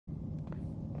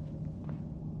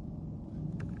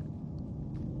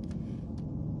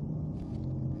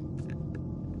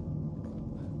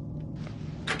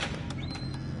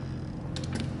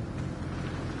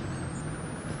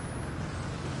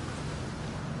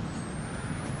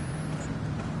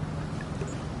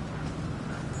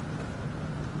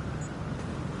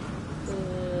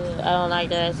I don't like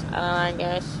this. I don't like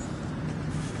this.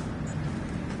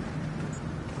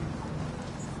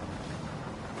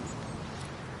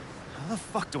 How the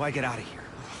fuck do I get out of here?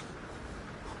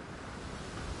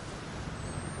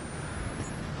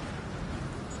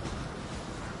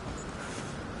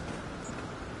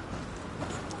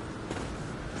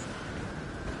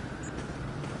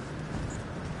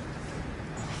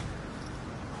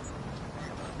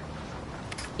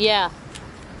 Yeah.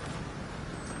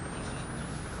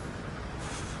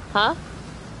 Huh?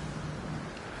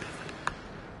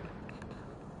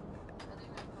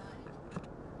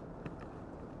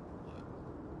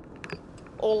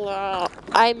 Oh,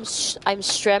 I'm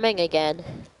streaming again.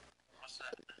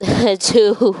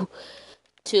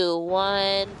 to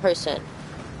one person.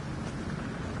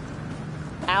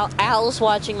 Al's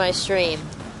watching my stream.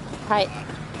 Hi,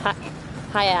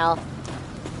 hi, Al.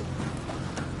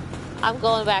 I'm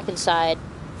going back inside.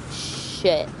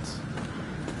 Shit.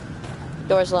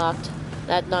 Door's locked.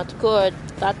 That's not good.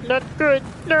 That's not good.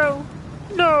 No.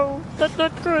 No. That's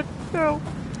not good. No.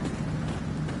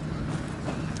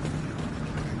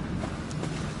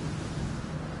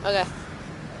 Okay.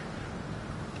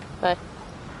 Bye.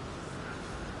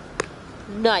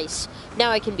 Nice. Now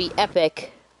I can be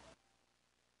epic.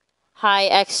 Hi,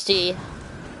 XD.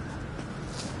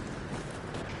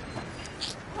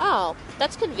 Oh,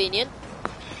 that's convenient.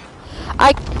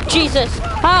 Jesus.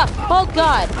 Ah, oh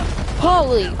God.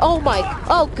 Holy, oh my,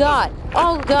 oh God.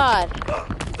 Oh God.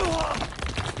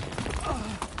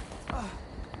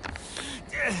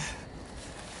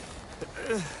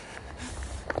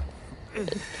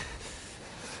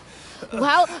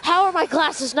 How are my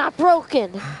glasses not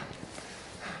broken?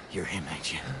 You're him,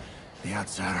 ain't you? The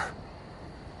outsider.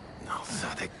 No, so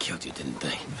they killed you, didn't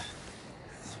they?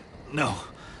 No.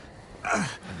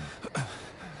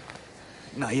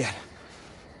 Not yet.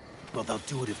 Well, they'll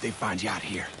do it if they find you out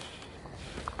here.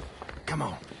 Come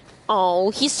on.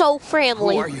 Oh, he's so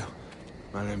friendly. Who are you?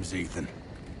 My name's Ethan.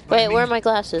 Wait, where are my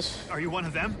glasses? Are you one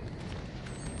of them?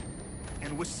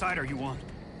 And which side are you on?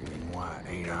 And why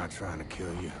ain't I trying to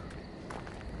kill you?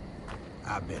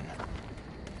 I've been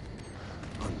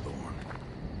unborn.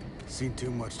 Seen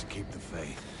too much to keep the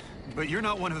faith. But you're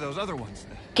not one of those other ones.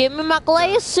 Give me my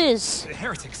glasses. The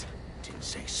heretics. Didn't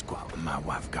say squat when my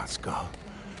wife got skull.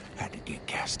 Had to get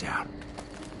cast out.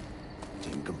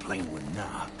 Didn't complain when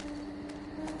nah.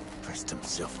 Pressed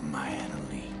himself on my Anna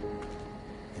Lee.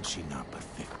 And she not but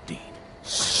 15.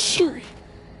 Shoot.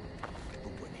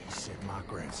 But when he said my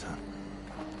grandson,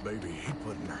 baby he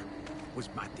put in her, was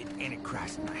my the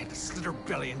Antichrist, and I had to slit her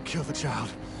belly and kill the child.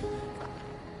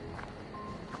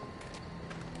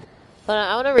 Hold on,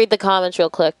 I want to read the comments real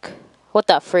quick. What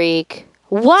the freak?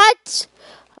 What?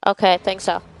 Okay, thanks,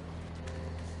 Al.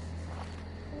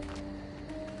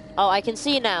 Oh, I can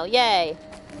see now. Yay.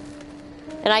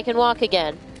 And I can walk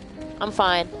again. I'm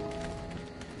fine.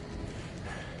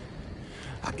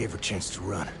 I gave her a chance to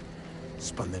run.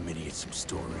 Spun them idiots some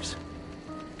stories.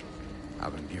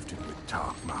 I've been gifted with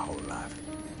talk my whole life.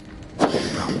 You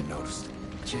probably noticed.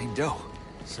 Jane Doe.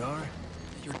 Sorry?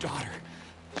 Your daughter.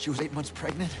 She was 8 months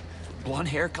pregnant. Blonde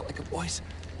hair, cut like a boy's.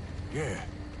 Yeah.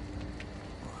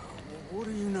 What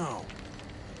do you know?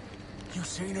 You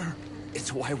seen her?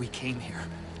 It's why we came here.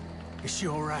 Is she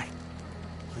all right?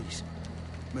 Please,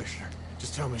 Mister,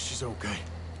 just tell me she's okay.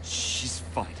 She's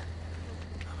fine.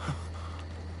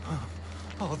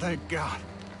 Oh, thank God.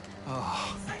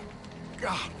 Oh, thank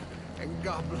God. And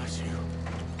God bless you.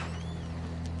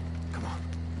 Come on.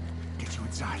 Get you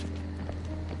inside.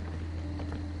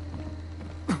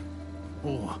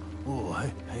 Oh,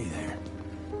 hey there.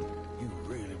 You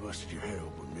really busted your head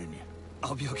open, didn't you?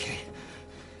 I'll be okay.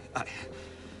 I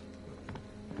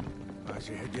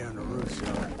should head down the roof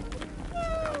cellar.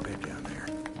 I'll bed down there.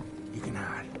 You can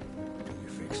hide till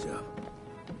you're fixed up.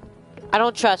 I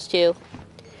don't trust you.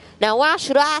 Now, why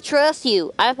should I trust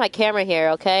you? I have my camera here,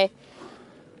 okay?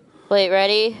 Wait,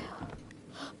 ready?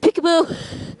 Peekaboo!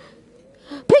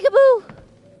 Peekaboo!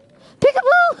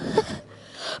 Peekaboo!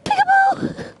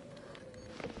 Peekaboo!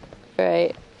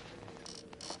 Right.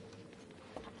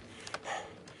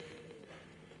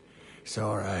 It's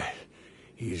all right.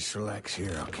 You just relax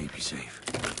here. I'll keep you safe.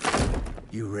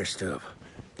 You rest up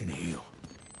and heal.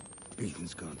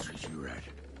 Ethan's gonna treat you right.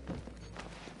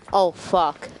 Oh,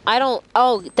 fuck. I don't...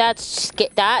 Oh, that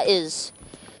is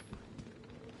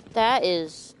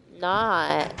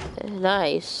not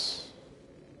nice.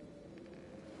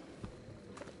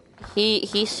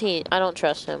 He's seen... I don't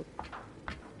trust him.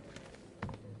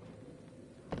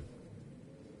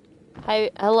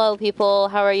 Hi, hello, people.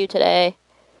 How are you today?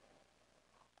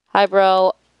 Hi,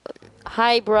 bro.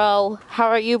 Hi, bro. How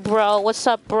are you, bro? What's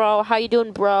up, bro? How you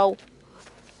doing, bro?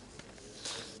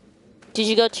 Did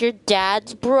you go to your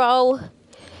dad's, bro?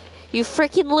 You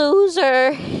freaking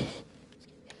loser.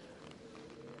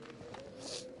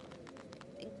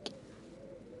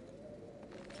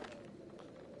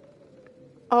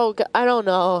 Oh, I don't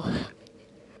know.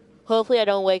 Hopefully I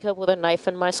don't wake up with a knife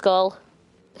in my skull.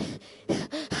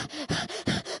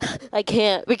 I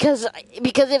can't because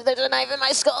if there's a knife in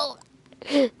my skull,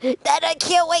 then I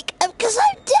can't wake up because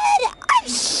I'm dead. I'm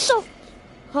so...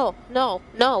 Oh,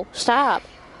 no, stop.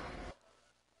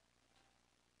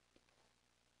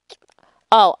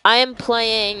 Oh, I am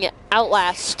playing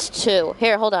Outlast 2.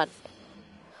 Here, hold on.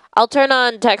 I'll turn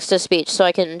on text-to-speech so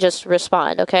I can just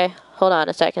respond, okay? Hold on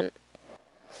a second.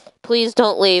 Please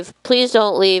don't leave. Please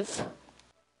don't leave.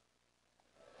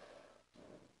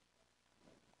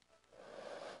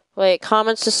 Wait,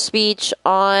 comments to speech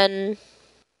on...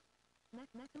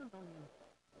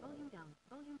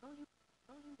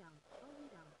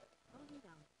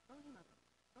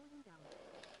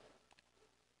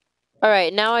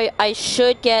 Alright, now I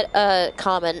should get a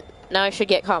comment. Now I should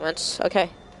get comments,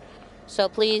 okay? So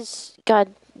please,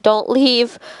 God, don't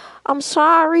leave. I'm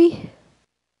sorry.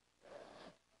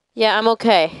 Yeah, I'm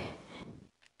okay.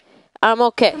 I'm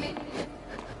okay.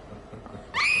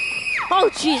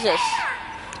 Oh, Jesus.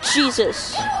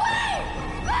 Jesus.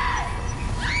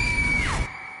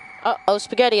 Uh-oh,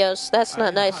 SpaghettiOs. That's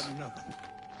not nice.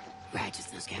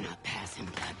 Righteousness cannot pass in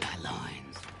blood by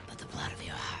loins, but the blood of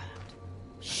your heart.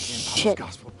 Shit.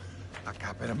 Gospel. Like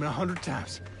I bet him 100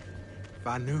 times. If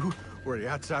I knew where the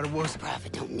outsider was... The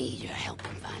prophet don't need your help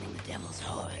in finding the devil's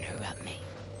whore and interrupt me.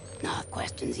 Nor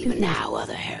questions even now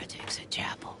other heretics at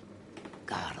chapel.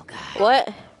 God will guide.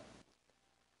 What?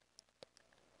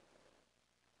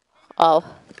 Oh.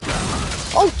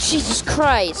 Oh, Jesus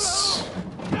Christ.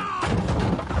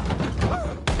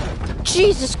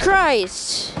 Jesus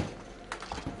Christ.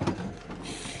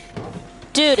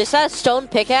 Dude, is that a stone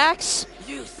pickaxe?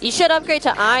 You should upgrade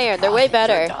to iron. They're way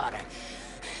better.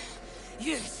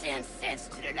 You send sense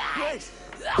to the light.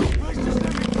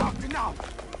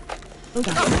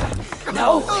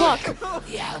 No, fuck.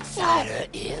 The outsider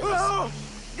is.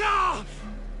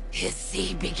 His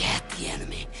seed begat the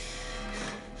enemy.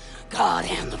 God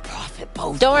and the prophet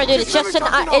both. Don't worry, dude. It's just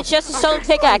a stone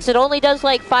pickaxe. It only does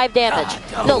like 5 damage.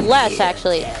 No, less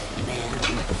actually.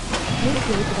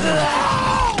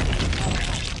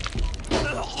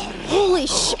 Holy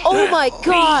sh! Oh my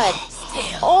god!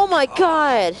 Oh my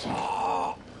god!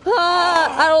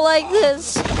 Ah, I don't like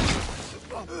this.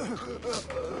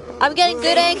 I'm getting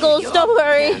good angles. Don't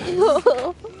worry.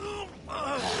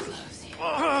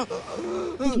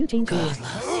 Did you change your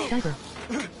diaper?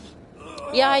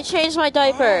 Yeah, I changed my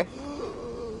diaper.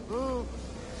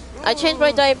 I changed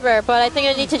my diaper, but I think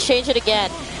I need to change it again.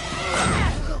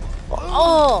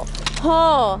 Oh,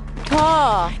 oh,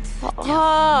 oh,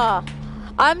 oh.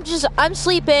 I'm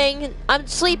sleeping. I'm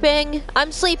sleeping.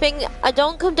 I'm sleeping. I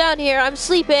don't come down here. I'm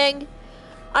sleeping.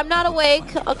 I'm not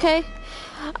awake, okay?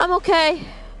 I'm okay.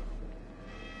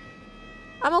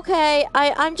 I'm okay.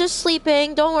 I'm just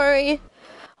sleeping. Don't worry.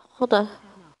 Hold on.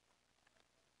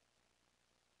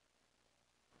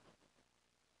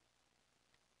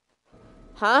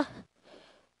 Huh?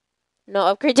 No,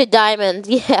 upgrade to diamond.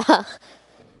 Yeah.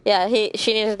 Yeah,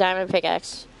 she needs a diamond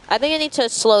pickaxe. I think I need to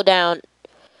slow down.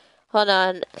 Hold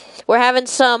on. We're having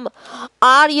some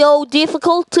audio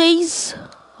difficulties.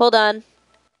 Hold on.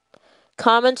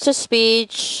 Comments to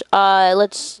speech.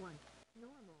 Let's...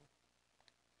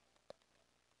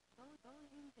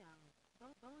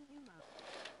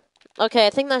 Okay, I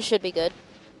think that should be good.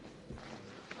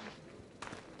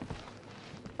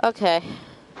 Okay.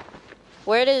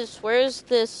 Where is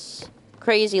this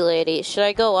crazy lady? Should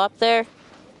I go up there?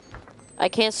 I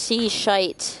can't see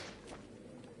shite.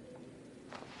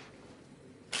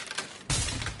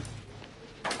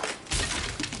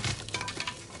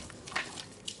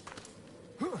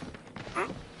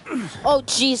 Oh,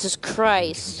 Jesus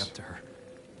Christ. Up to her.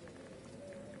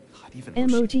 God, even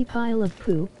Emoji pile of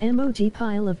poo. Emoji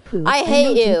pile of poo. I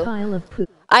hate emoji you. Pile of poo.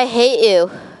 I hate you.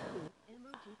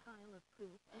 Emoji pile of poo.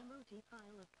 Emoji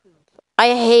pile of poo.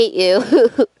 I hate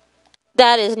you.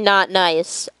 That is not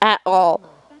nice at all.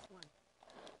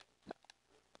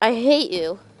 I hate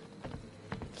you.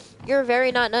 You're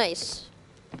very not nice.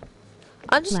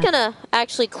 I'm just gonna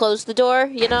actually close the door,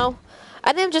 you know?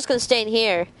 I think I'm just gonna stay in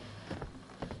here.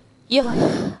 Yo,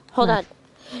 hold on.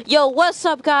 Yo, what's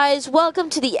up, guys? Welcome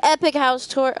to the Epic House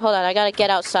Tour. Hold on, I gotta get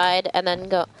outside and then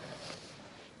go.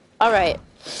 Alright.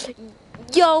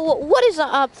 Yo, what is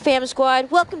up, fam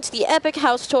squad? Welcome to the epic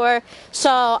house tour.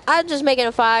 So I'm just making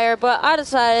a fire, but I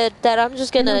decided that I'm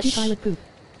just gonna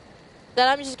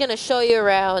show you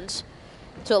around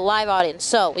to a live audience.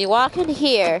 So we walk in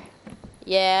here.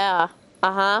 Yeah.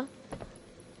 Uh-huh.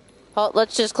 Oh,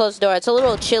 let's just close the door. It's a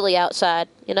little chilly outside,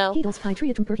 you know?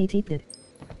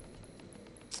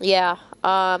 Yeah.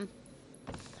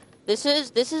 This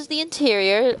is the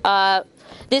interior.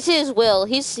 This is Will.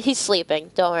 He's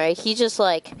sleeping. Don't worry. He just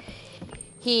like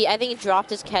I think he dropped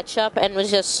his ketchup and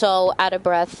was just so out of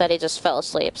breath that he just fell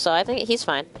asleep. So I think he's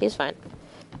fine. He's fine.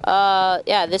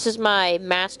 Yeah, this is my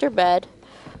master bed.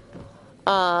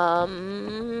 Yeah,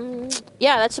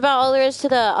 that's about all there is to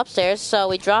the upstairs. So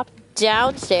we drop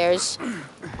downstairs.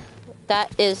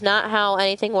 That is not how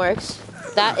anything works.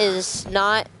 That is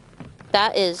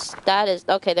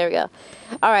okay, there we go.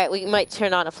 Alright, we might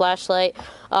turn on a flashlight.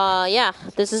 Yeah,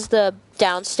 this is the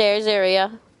downstairs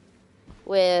area.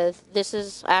 This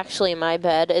is actually my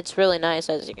bed. It's really nice,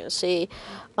 as you can see.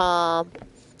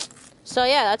 So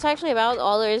yeah, that's actually about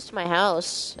all there is to my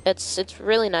house. It's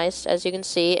really nice, as you can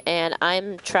see, and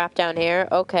I'm trapped down here.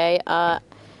 Okay, That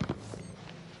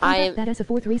is a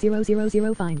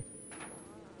 43000 fine.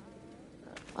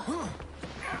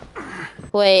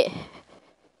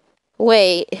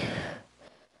 Wait.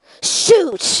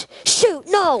 Shoot!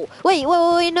 No! Wait,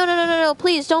 no,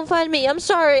 please don't find me. I'm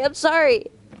sorry.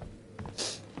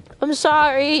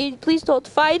 Please don't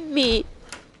find me.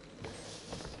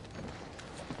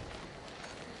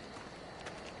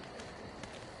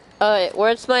 Alright,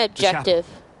 where's my objective?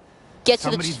 Get to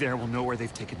Somebody there will know where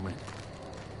they've taken Lynn.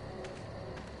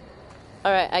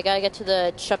 Alright, I gotta get to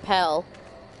the chapel.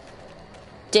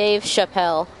 Dave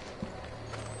Chappelle.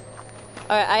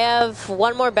 Alright, I have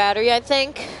one more battery, I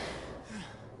think.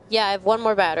 Yeah, I have one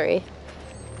more battery.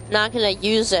 Not gonna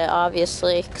use it,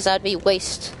 obviously, because that'd be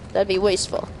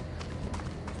wasteful.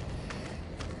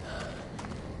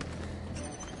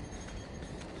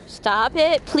 Stop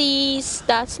it, please.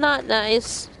 That's not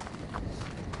nice.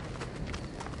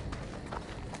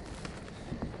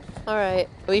 Alright,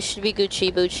 we should be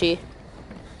Gucci Bucci.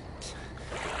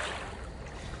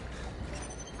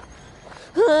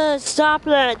 Stop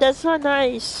that. That's not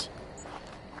nice.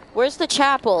 Where's the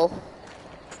chapel?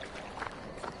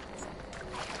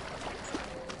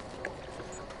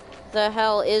 The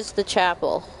hell is the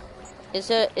chapel? Is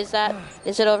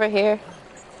it over here?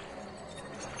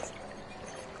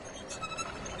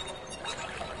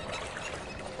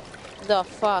 The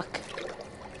fuck?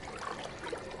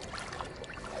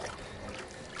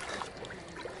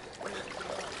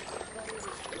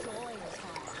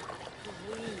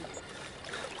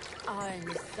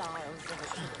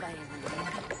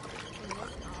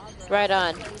 Right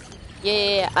on.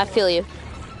 Yeah, I feel you.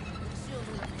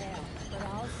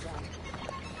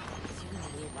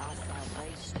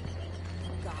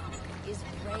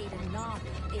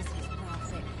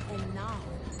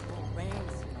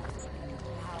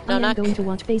 No, I'm going to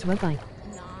watch Phase Rugby.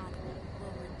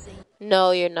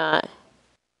 No, you're not.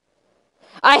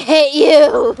 I hate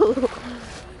you!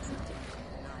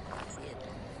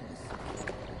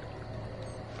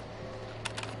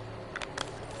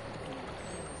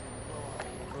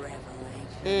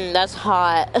 That's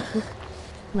hot.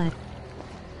 Lad.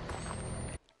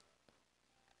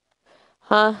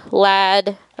 Huh?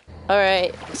 Lad.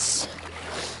 Alright.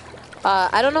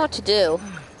 I don't know what to do.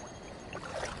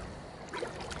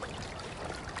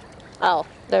 Oh,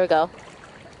 there we go.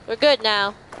 We're good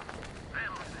now.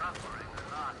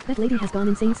 That lady has gone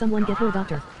insane. Someone get her a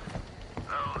doctor.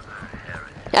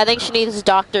 I think she needs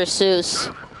Dr.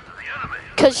 Seuss.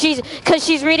 Cause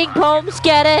she's reading poems,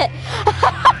 get it?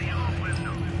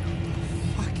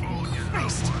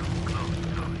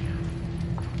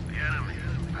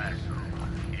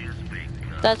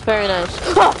 That's very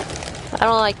nice. I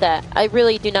don't like that. I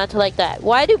really do not like that.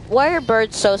 Why are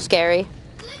birds so scary?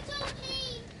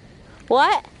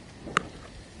 What?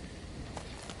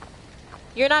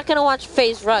 You're not gonna watch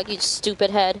FaZe Rug, you stupid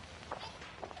head.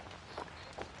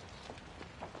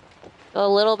 A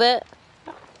little bit.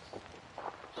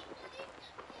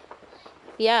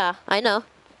 Yeah, I know.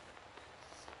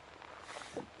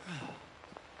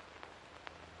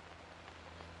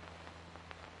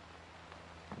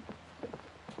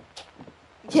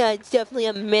 Yeah, it's definitely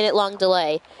a minute-long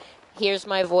delay. Here's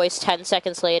my voice 10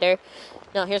 seconds later.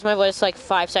 No, here's my voice like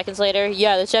 5 seconds later.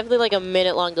 Yeah, there's definitely like a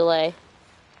minute-long delay.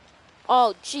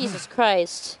 Oh, Jesus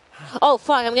Christ. Oh,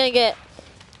 fuck, I'm gonna get...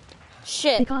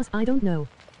 Shit. Because I don't know.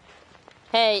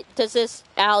 Hey, does this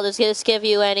give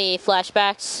you any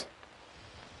flashbacks?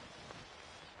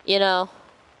 You know?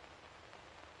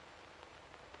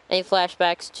 Any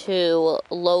flashbacks to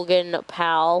Logan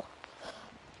Powell?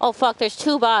 Oh fuck, there's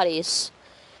 2 bodies.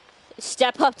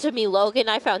 Step up to me, Logan.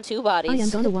 I found 2 bodies. I am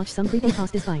gonna watch some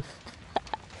creepypastas by.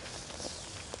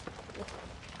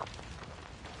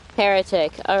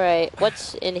 Heretic. Alright,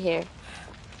 what's in here?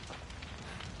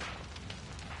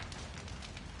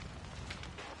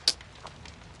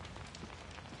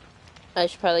 I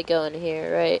should probably go in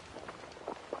here, right?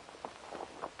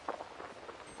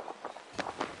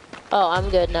 Oh, I'm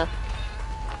good now.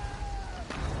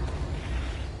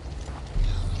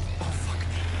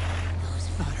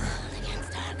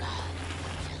 Against our God,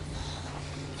 shall fall.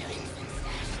 Their infants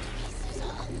dashed to pieces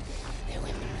all. Their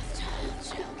women with child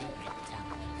shall be ripped up.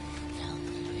 Shall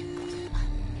be ripped up.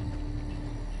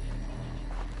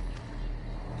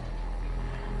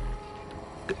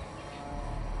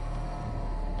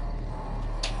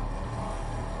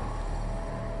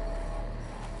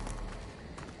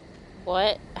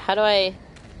 What? How do I...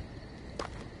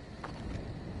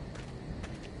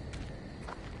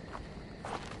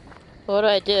 What do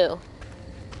I do?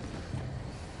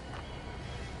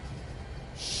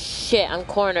 Shit, I'm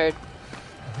cornered.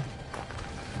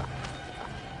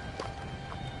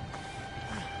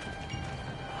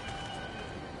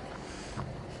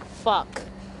 Fuck.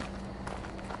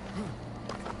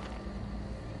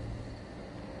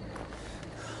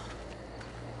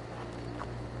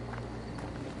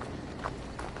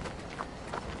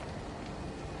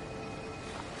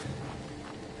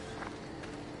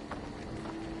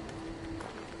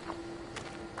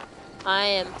 I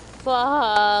am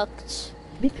fucked.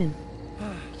 Big pin.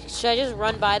 Should I just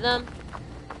run by them?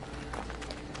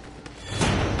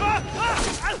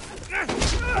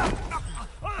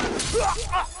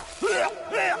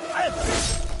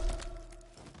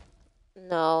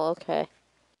 No, okay.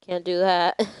 Can't do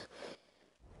that.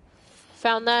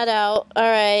 Found that out.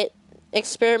 Alright.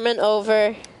 Experiment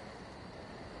over.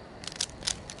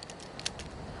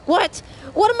 What?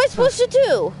 What am I supposed to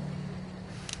do?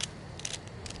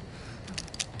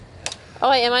 Oh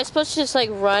wait, am I supposed to just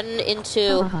like run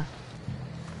into... Haha.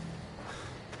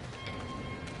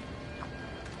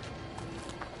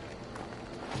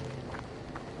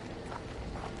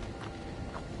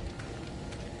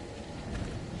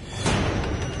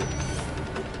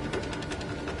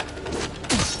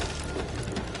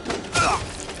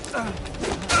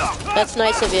 That's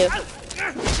nice of you.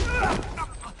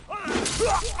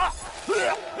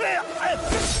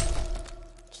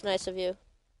 It's nice of you.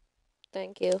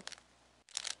 Thank you.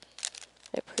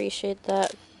 I appreciate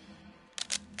that.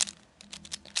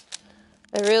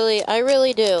 I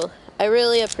really do. I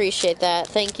really appreciate that.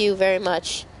 Thank you very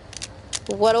much.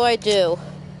 What do I do?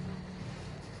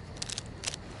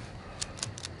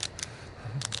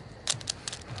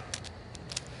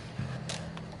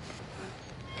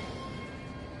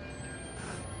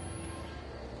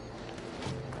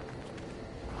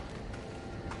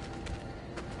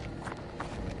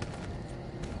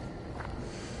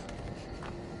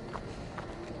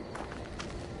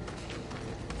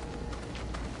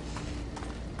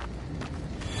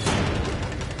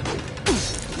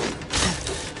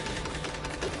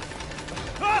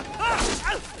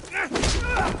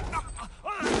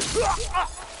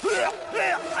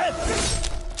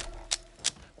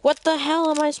 What the hell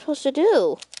am I supposed to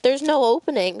do? There's no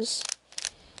openings.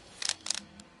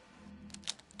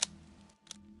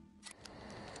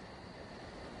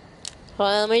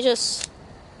 Well, let me just...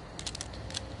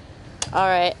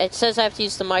 Alright, it says I have to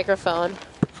use the microphone.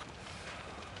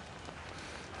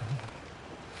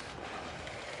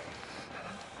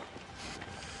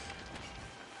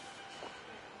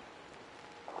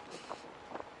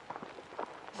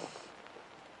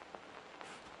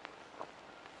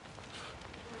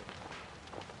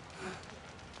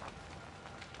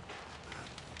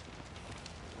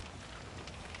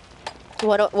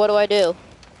 What do I do?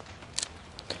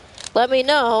 Let me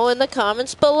know in the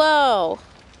comments below.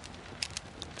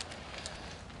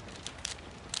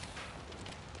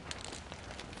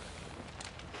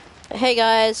 Hey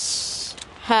guys,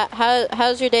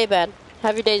 how's your day been? How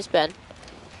have your days been?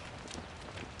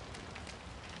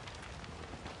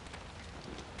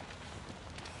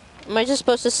 Am I just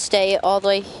supposed to stay all the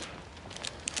way? Am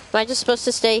I just supposed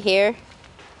to stay here?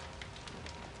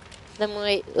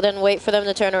 Then wait for them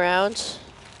to turn around?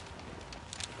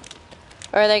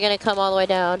 Or are they gonna come all the way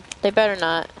down? They better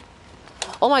not.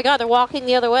 Oh my god, they're walking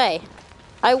the other way.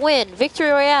 I win. Victory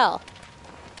Royale.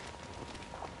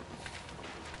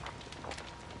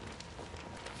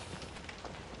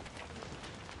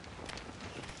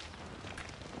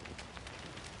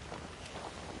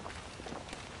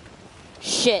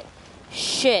 Shit.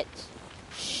 Shit.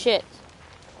 Shit.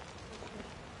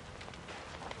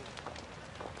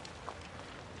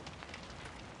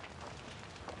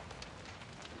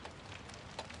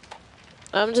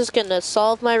 I'm just gonna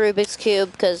solve my Rubik's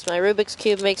Cube because my Rubik's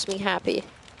Cube makes me happy.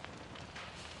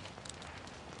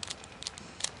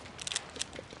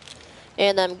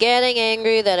 And I'm getting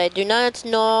angry that I do not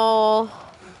know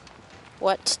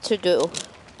what to do.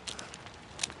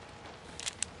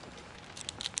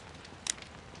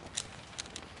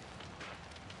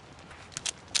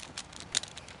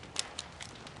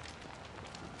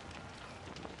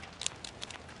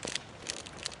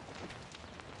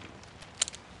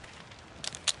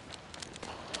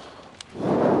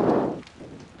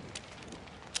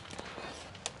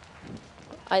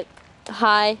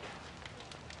 Hi.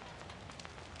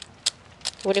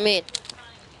 What do you mean?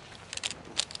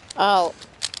 Oh,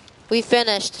 we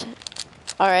finished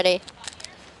already.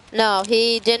 No,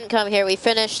 he didn't come here. We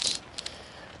finished.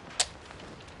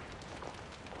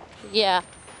 Yeah.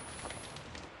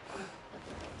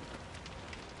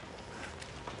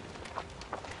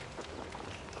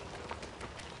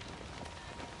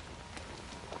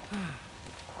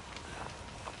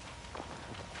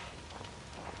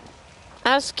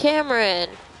 Ask Cameron.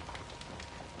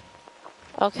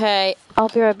 Okay, I'll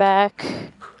be right back.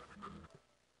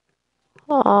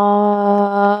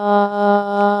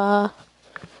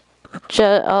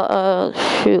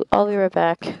 Shoot, I'll be right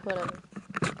back. Whatever.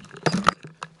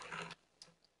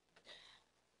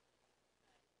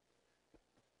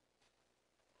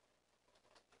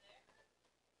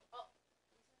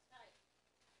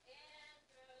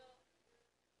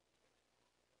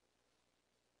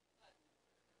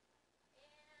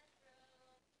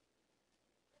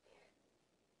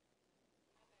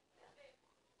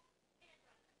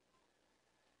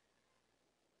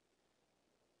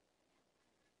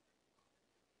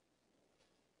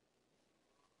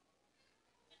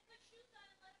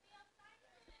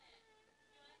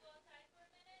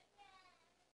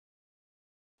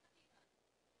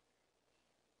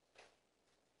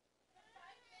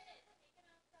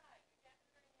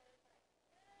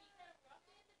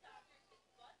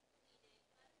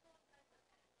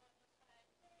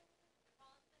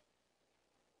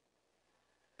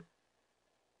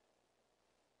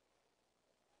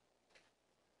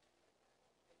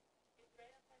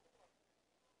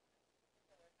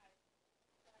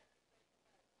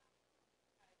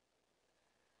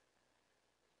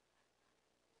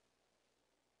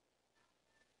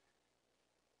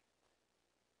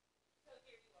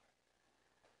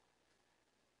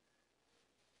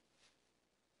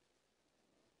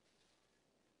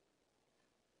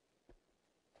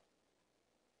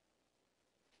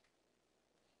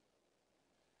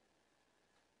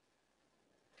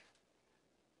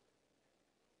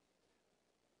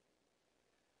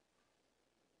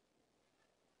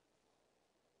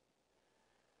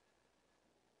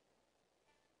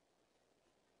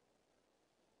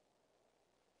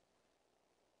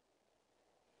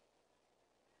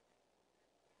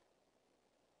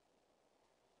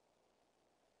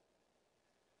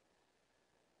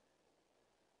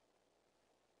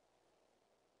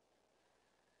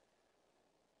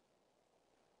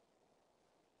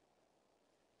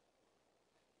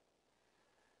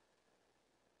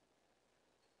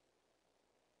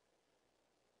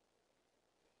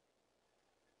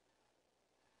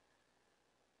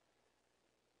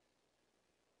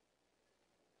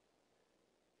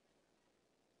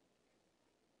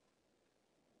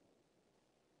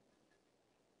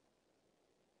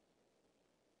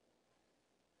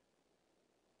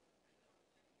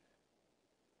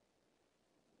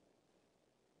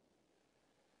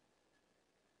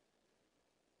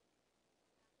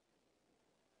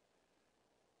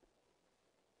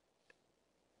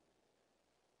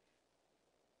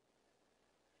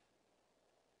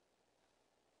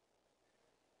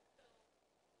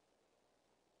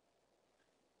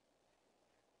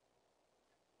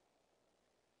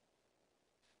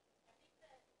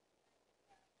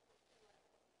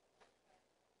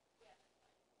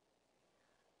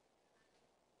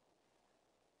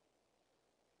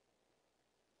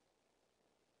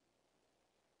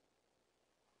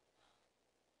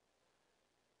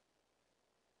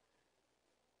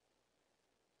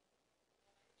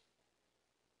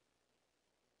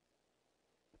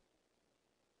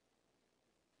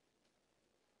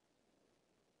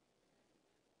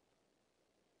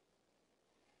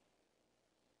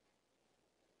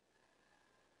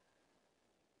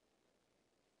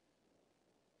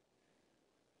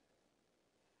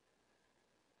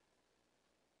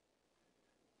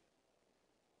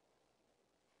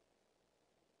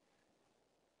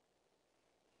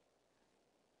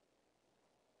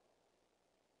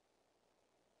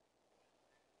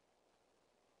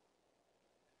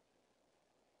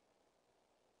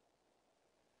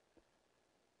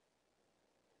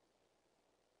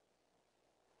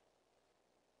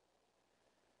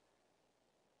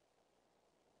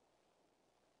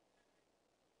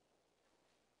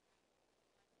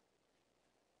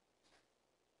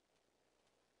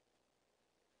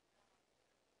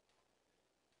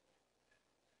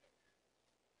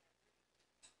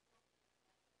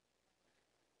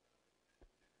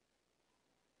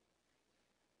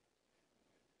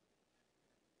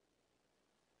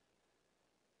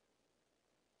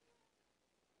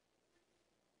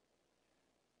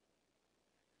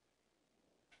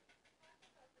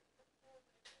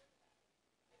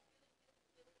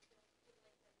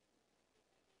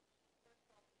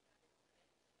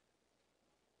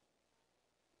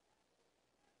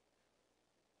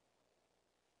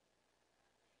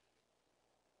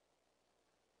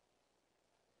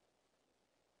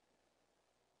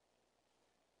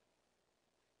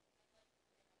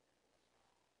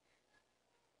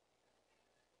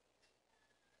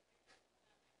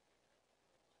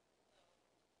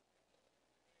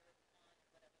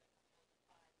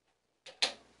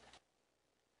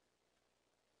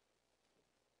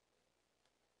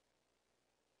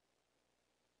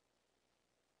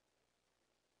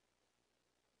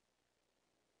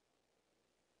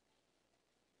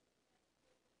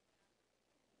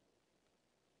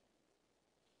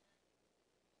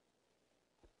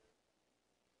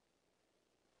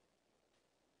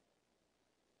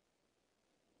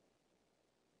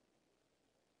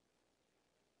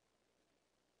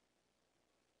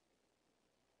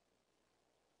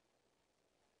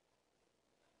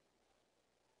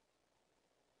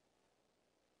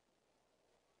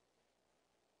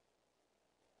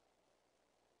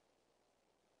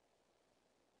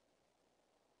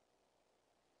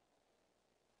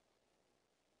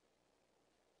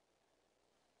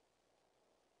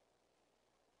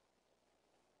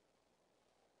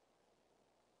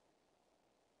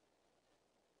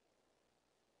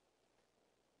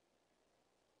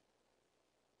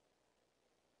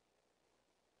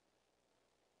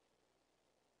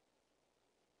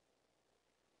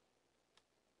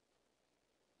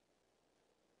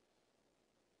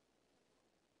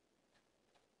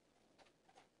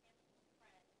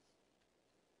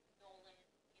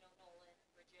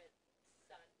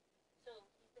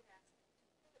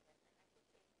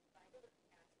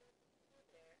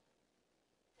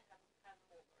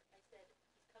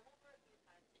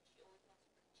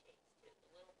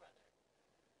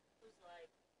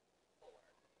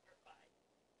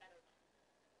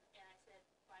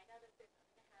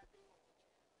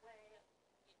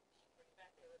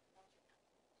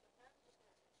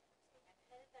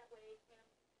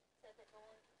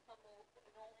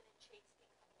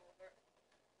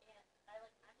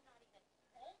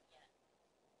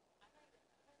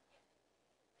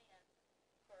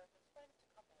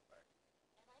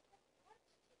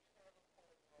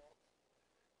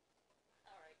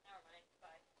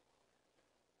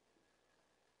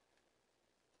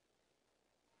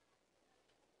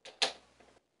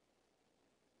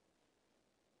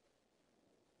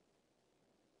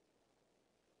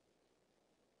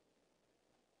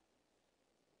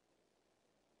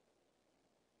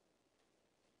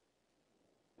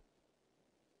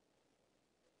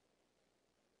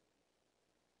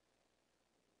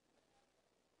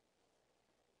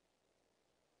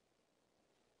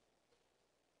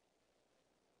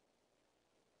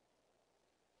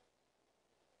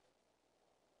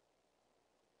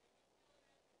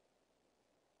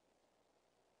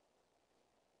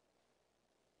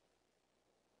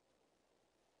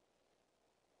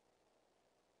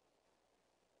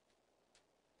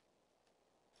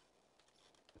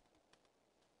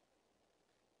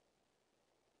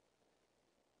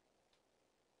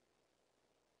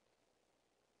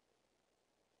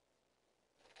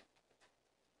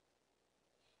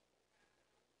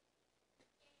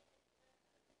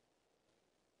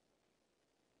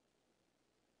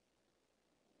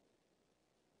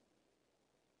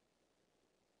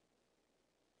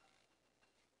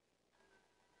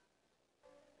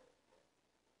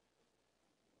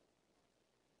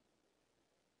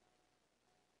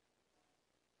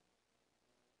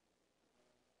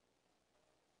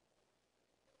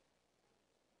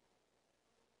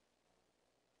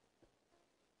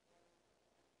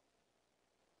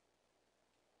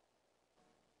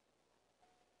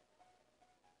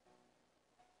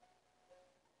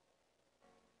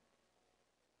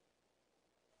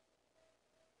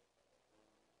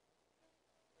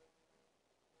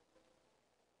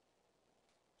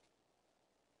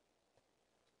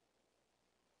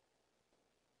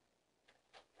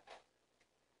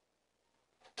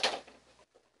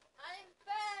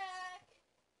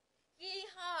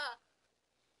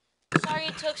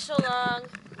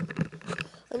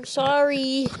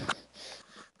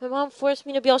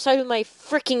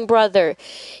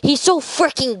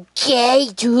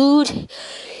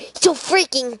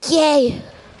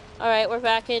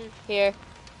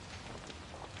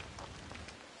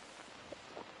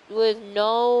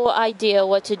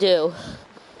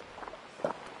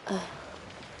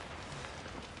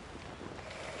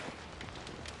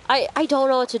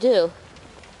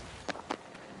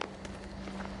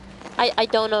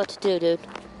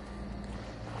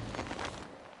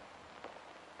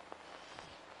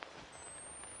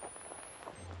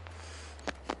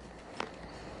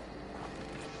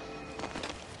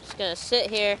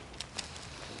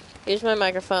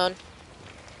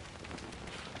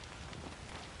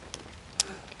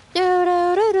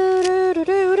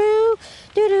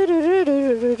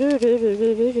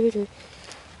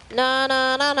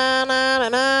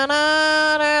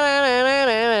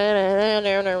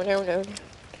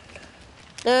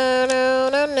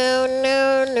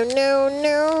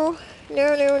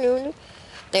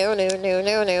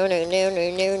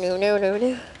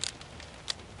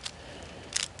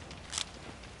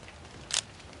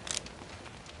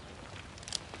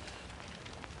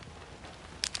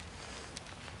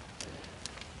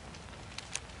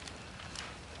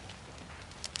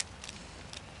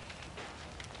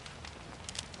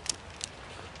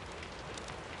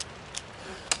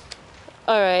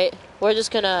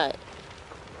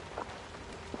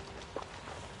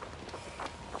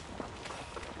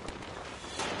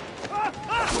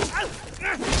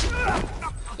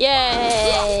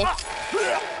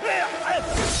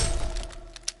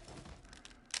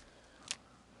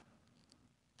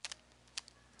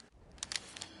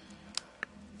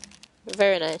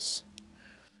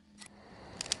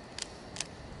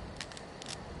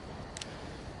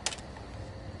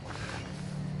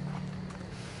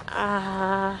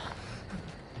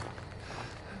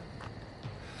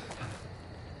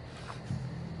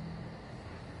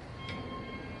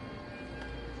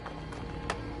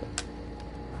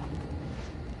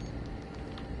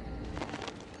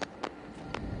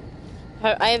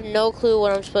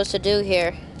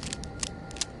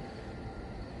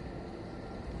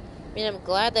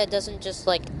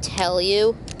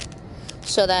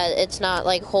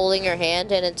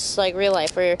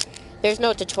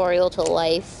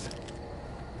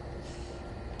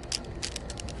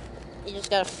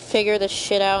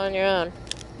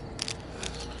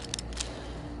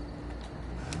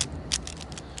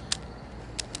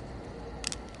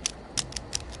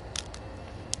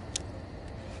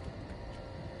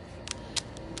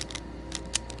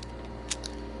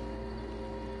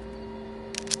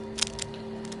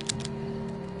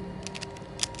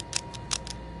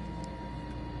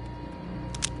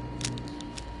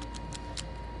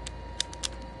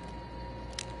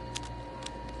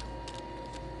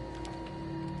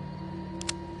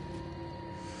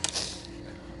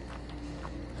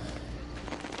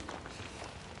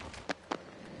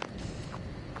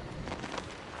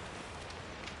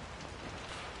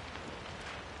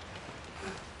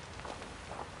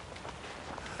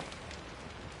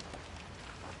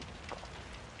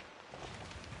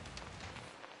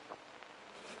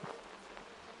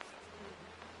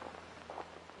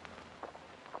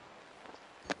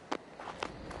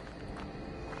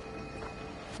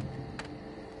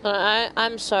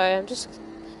 I'm sorry.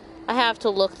 I have to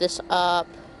look this up.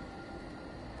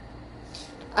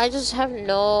 I just have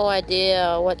no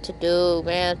idea what to do,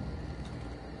 man.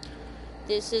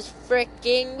 This is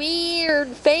freaking weird,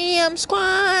 fam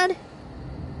squad.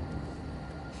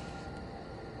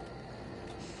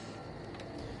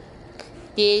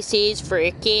 This is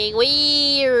freaking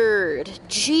weird.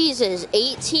 Jesus,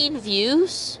 18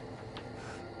 views?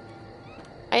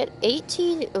 I had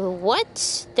 18?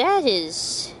 What? That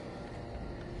is...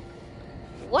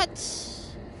 What?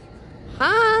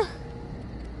 Huh?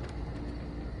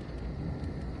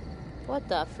 What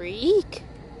the freak?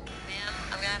 Ma'am,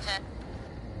 I'm gonna have to...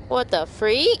 What the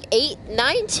freak?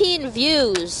 19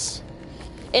 views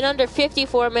in under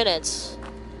 54 minutes.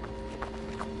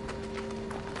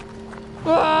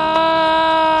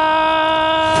 Ah!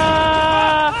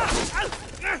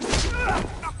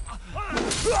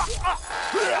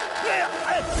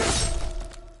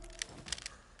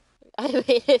 I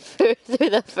made it through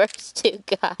the first two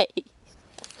guys.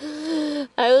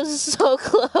 I was so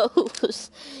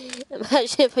close.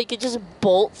 Imagine if I could just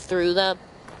bolt through them.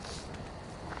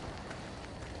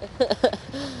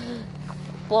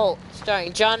 Bolt,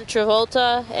 starring John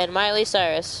Travolta and Miley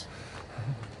Cyrus.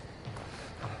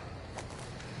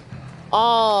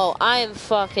 Oh, I'm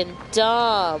fucking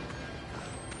dumb.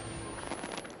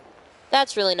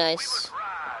 That's really nice.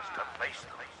 Rise to face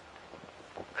them.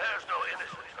 There's no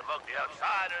innocence among the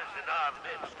outsiders in our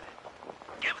midst.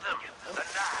 Give them the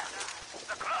knife,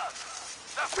 the club,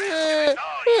 the fist,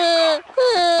 all you got.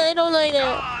 I don't like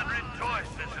that. God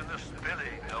rejoices in the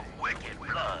spilling of wicked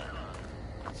blood.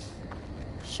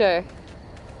 Sure.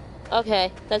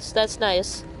 Okay, that's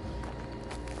nice.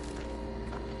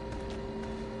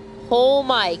 Oh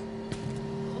my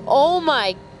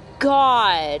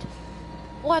god.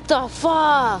 What the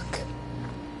fuck?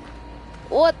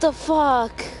 What the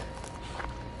fuck?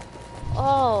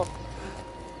 Oh.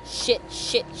 Shit.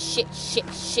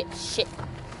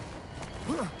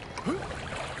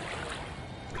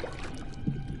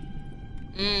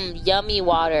 Yummy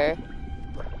water.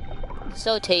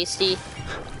 So tasty.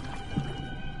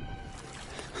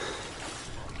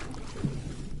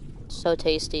 So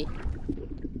tasty.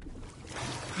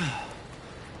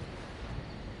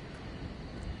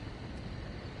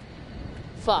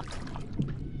 Fuck.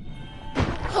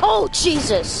 Oh,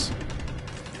 Jesus!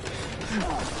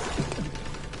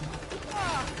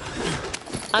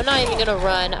 I'm not even gonna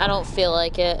run. I don't feel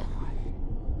like it.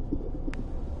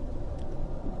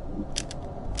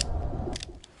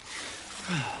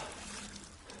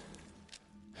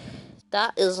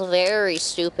 That is very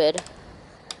stupid.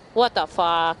 What the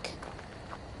fuck?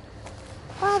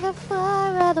 What the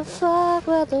fuck? What the fuck?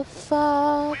 What the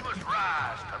fuck? We must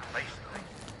rise to face them.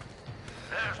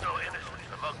 There's no innocence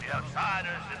among the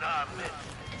outsiders in our midst.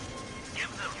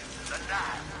 Give them the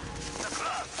knife, the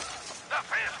club, the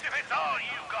fist if it's all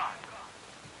you got.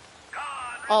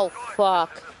 God Oh, rejoices fuck.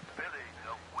 in the spilling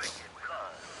of wicked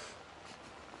blood.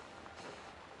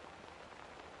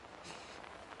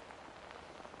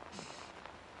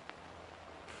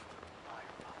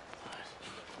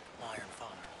 Liar,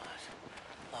 father, lies.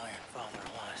 Liar, father,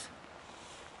 lies.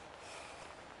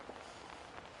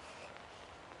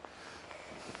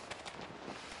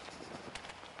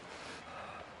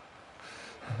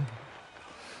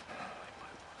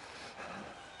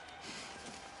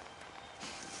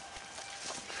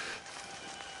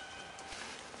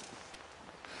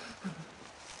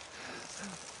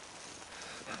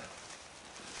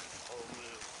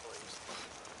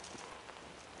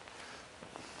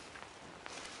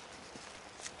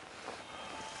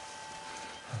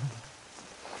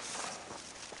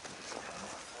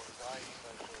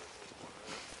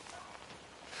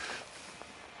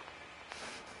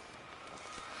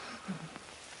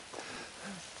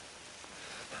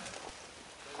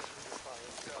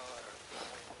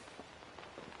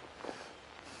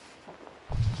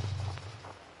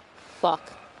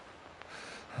 Fuck.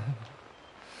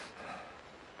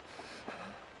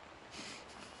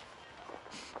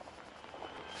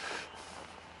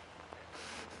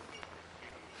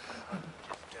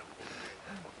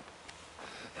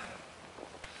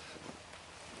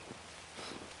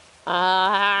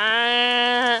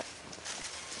 Ah.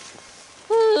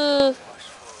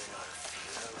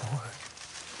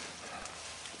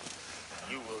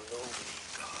 You will know me,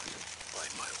 God, by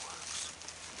my works.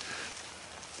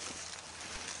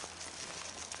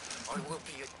 I will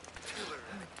be a pillar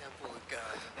in the temple of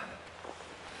God.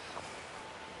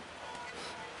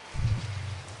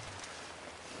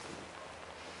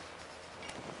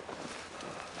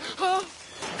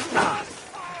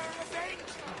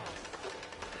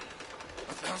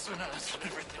 A thousand eyes on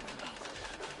everything else.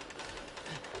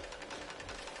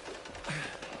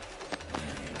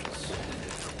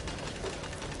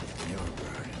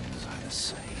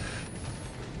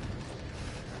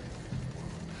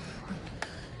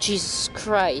 Jesus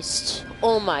Christ.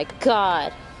 Oh my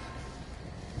god.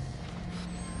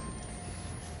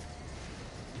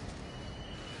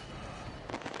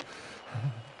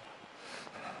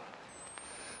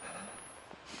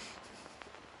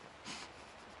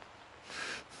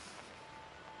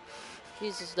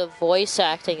 Jesus, the voice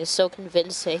acting is so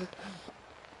convincing.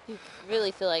 You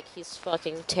really feel like he's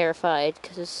fucking terrified,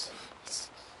 because...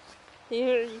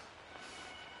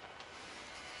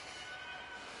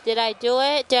 Did I do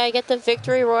it? Did I get the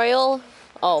victory royal?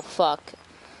 Oh, fuck.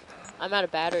 I'm out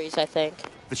of batteries, I think.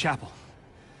 The chapel.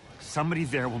 Somebody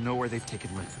there will know where they've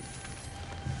taken Lynn.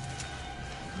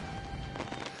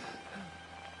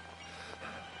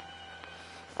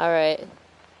 Alright.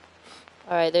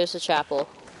 Alright, there's the chapel.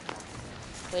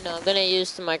 Wait, no, I'm gonna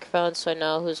use the microphone so I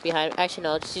know who's behind. Actually,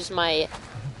 no, I'll just use my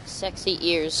sexy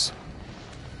ears.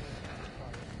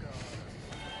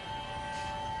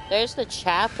 There's the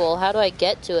chapel. How do I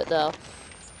get to it, though?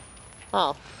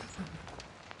 Oh.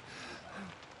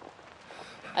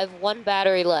 I have one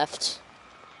battery left.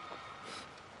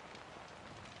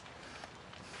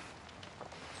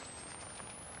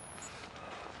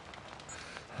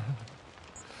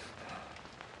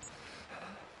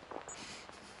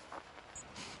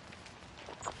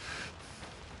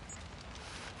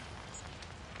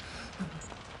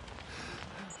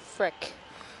 Frick.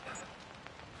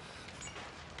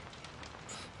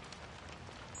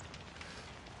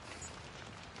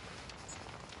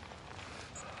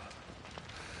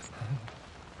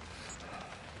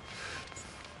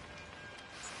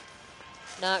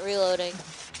 Not reloading.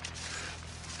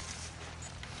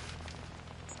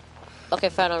 Okay,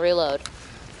 fine, I'll reload.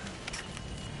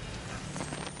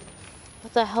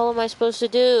 What the hell am I supposed to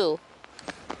do?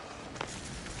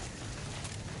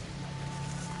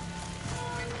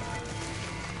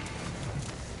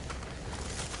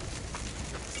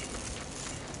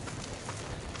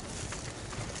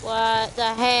 What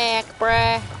the heck,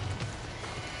 bruh?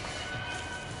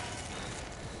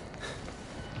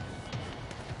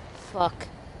 Fuck.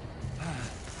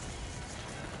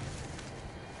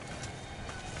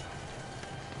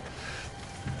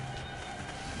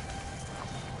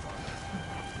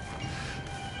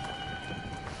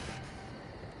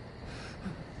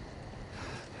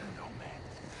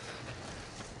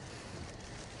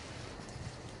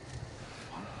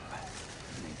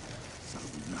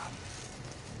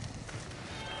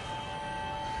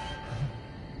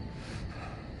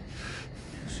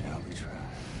 Shall we try?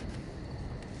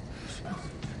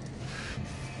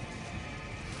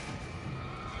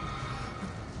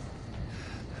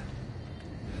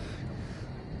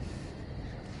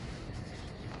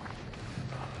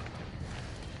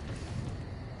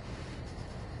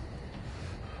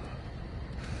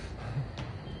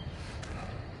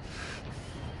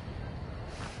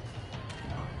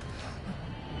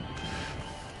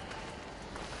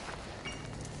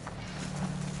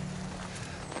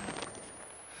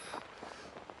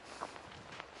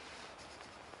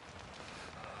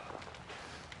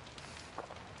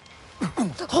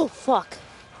 Oh, fuck.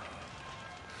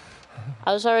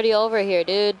 I was already over here,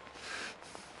 dude.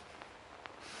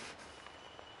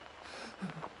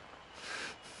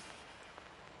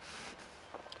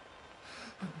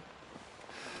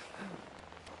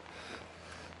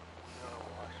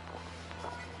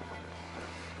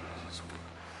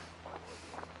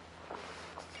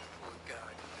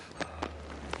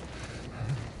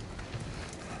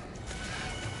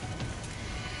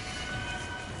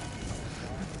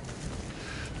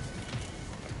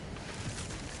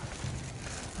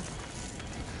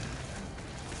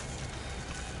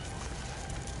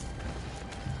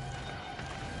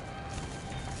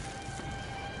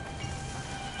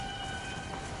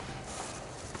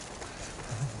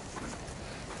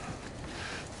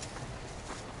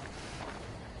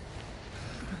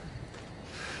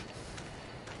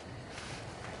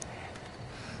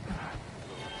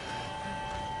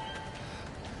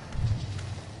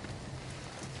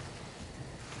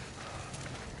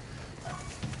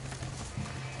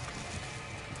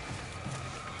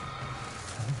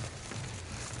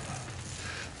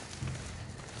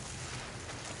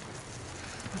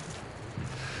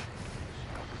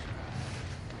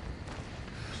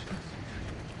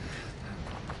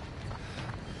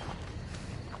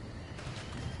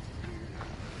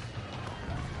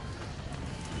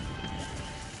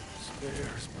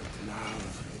 There's but now,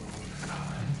 Lord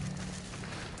God.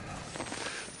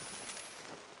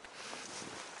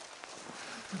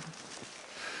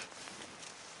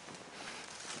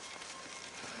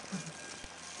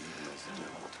 Even as the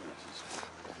devil turns his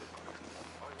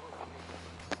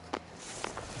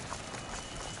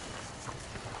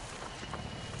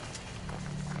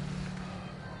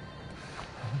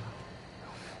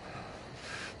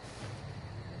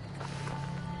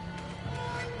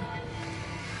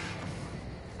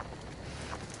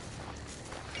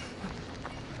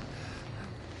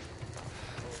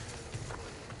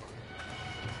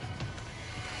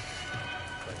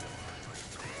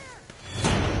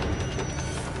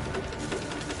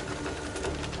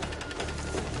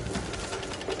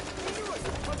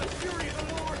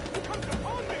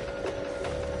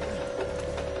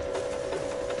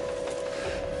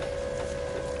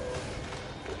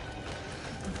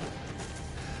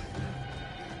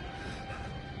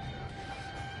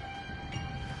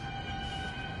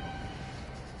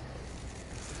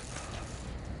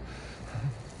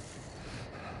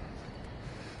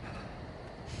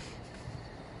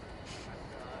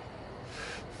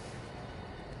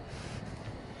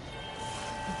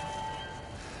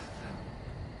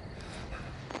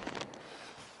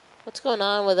What's going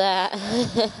on with that?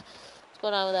 What's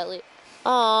going on with that?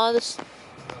 Aw, this.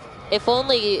 If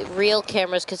only real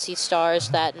cameras could see stars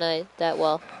that night that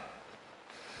well.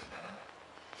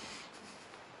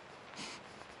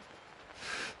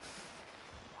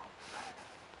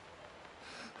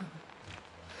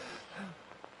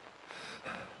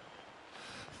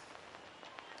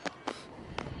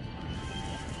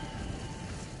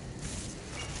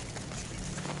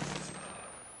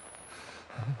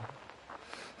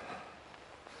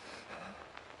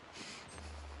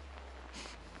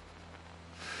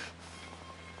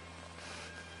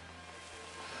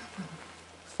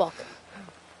 Fuck.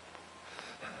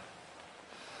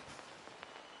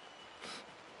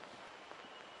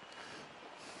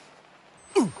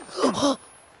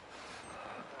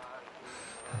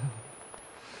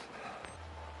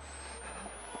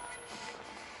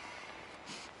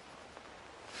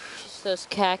 Just those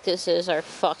cactuses are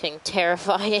fucking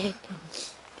terrifying.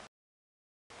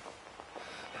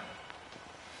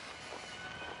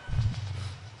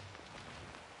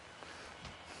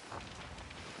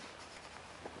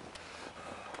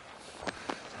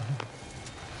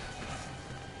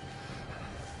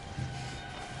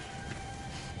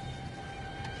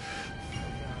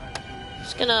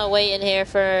 Just gonna wait in here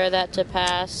for that to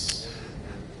pass.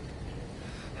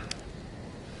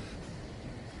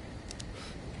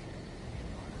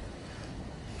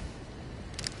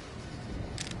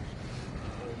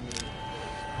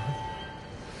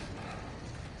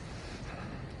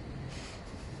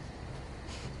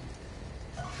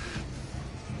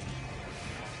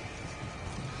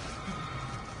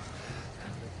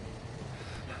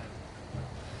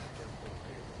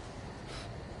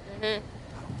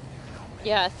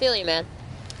 Yeah, I feel you, man.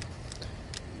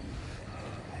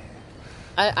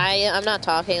 I'm not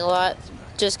talking a lot,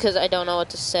 just because I don't know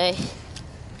what to say.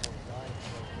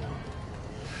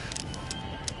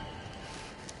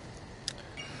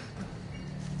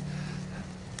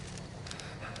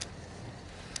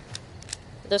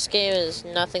 This game is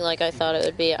nothing like I thought it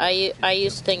would be. I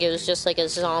used to think it was just like a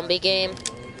zombie game.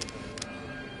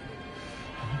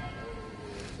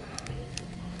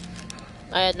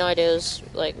 I had no idea it was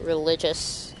like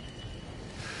religious.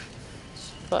 It's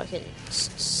fucking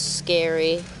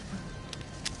scary.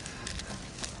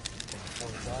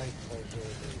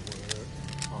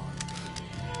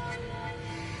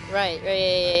 Right,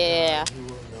 yeah. You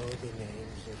will know the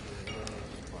names of your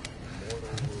enemies by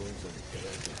mortal wounds and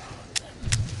deadly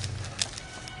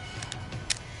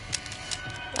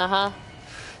Uh-huh.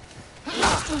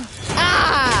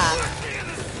 Ah!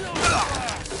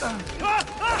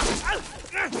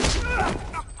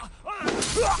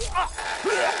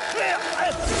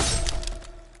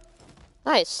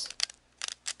 Nice.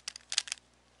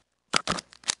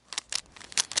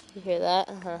 You hear that?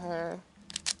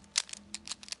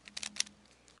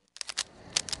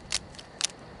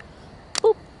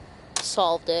 Boop.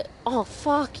 Solved it. Oh,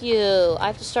 fuck you. I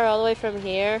have to start all the way from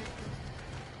here.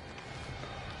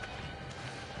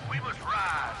 We must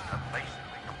rise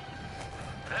complacently.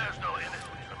 There's no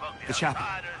innocence among the chapel.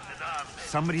 outsiders in our midst.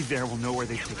 Somebody there will know where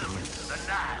they've Give taken them you. the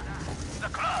knife, the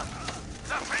club,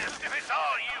 the fist if it's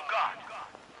all you got.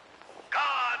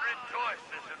 God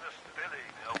rejoices in the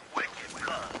spilling of wicked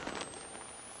blood.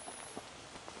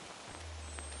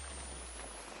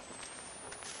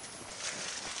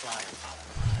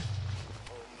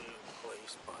 only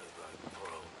placed by thy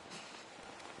throne.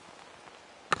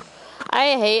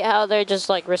 I hate how they're just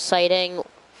like reciting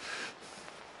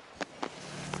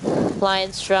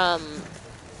lines from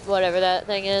whatever that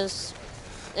thing is.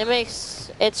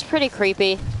 It's pretty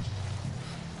creepy.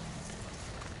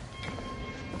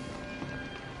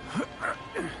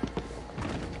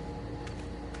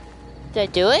 Did I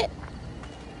do it?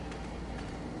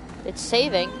 It's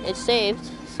saving. It's saved.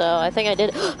 So I think I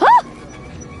did. Ah!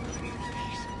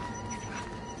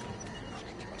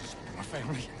 My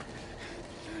family.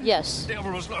 Yes. Dale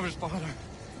must love his father.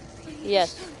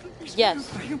 Yes. Yes.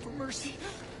 Beg him for mercy.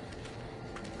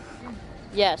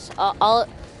 Yes. I'll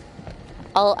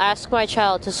ask my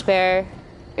child to spare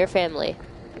your family.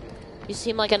 You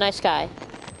seem like a nice guy,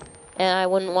 and I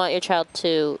wouldn't want your child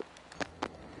to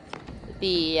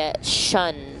be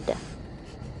shunned.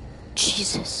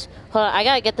 Jesus. Hold on, I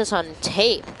gotta get this on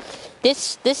tape.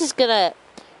 This is gonna...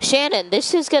 Shannon,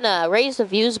 this is gonna raise the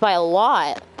views by a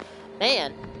lot.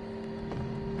 Man.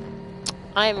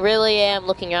 I really am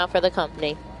looking out for the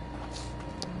company.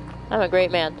 I'm a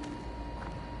great man.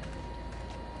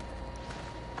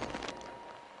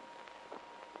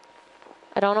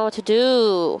 I don't know what to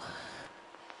do.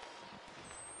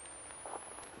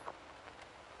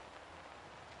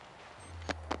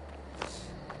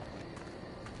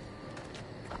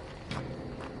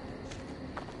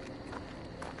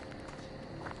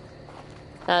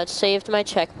 Now it's saved my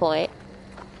checkpoint.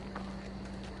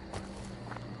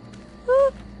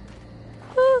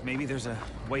 Maybe there's a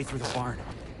way through the barn.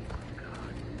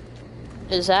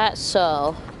 Is that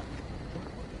so?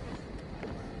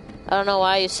 I don't know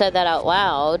why you said that out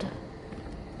loud.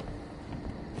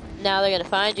 Now they're gonna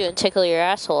find you and tickle your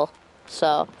asshole.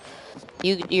 So,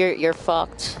 you're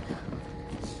fucked.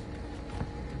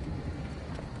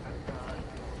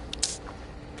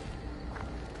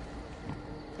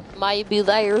 Maybe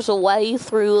there's a way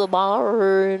through the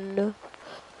barn.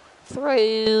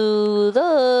 Through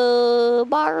the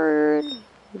barn.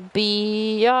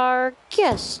 Be our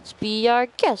guest. Be our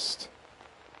guest.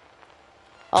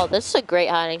 Oh, this is a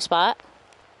great hiding spot.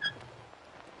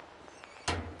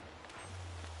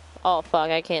 Oh, fuck,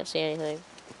 I can't see anything.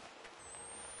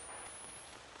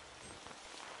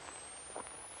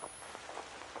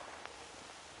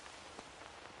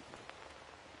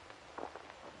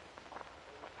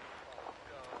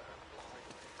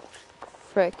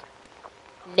 Frick.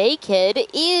 Naked?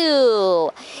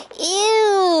 Ew.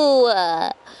 Ew.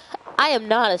 I am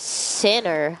not a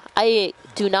sinner. I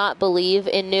do not believe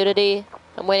in nudity.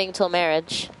 I'm waiting until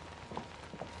marriage.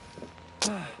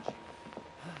 Hide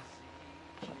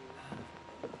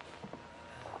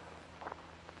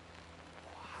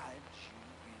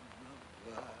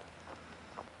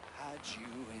you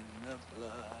in the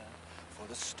blood, for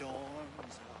the storms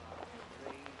are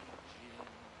raging.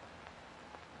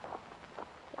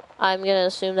 I'm gonna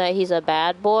assume that he's a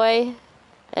bad boy,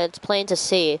 and it's plain to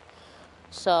see.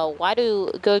 So, why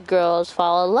do good girls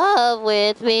fall in love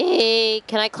with me?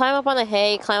 Can I climb up on the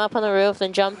hay, climb up on the roof,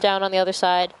 and jump down on the other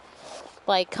side?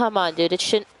 Like, come on, dude. It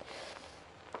shouldn't...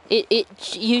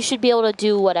 You should be able to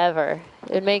do whatever.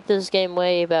 It would make this game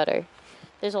way better.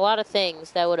 There's a lot of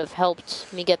things that would have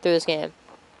helped me get through this game.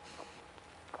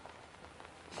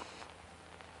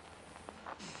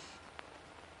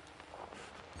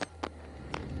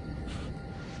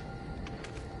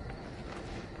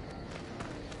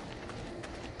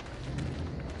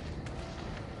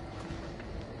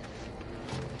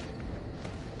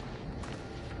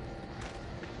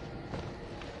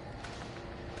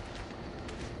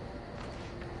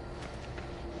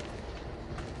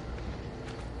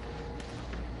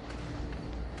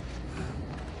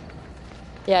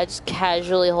 Yeah, just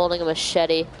casually holding a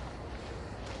machete.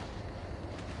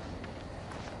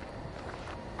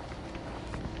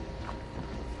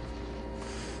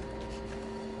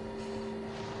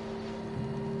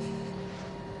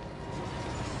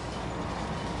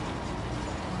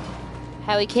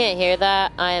 How we can't hear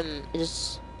that, I'm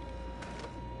just...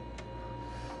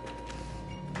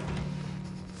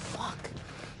 Fuck.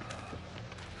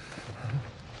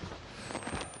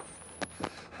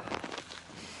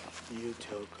 You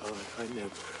tell God I never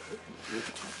hurt you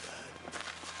too bad.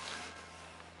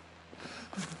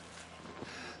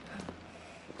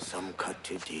 Some cut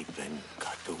too deep and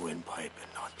cut the windpipe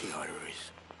and not the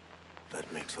arteries.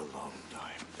 That makes a long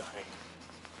time dying.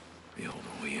 Behold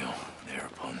the wheel. There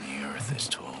upon the earth is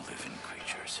to all living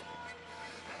creatures.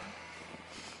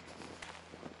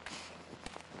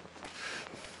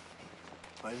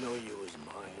 I know you was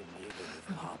mine, even if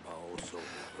Papa also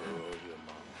hurled your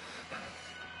mom.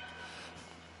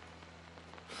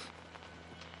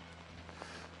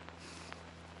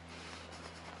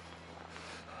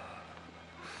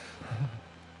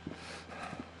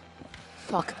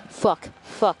 Fuck, fuck,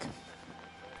 fuck.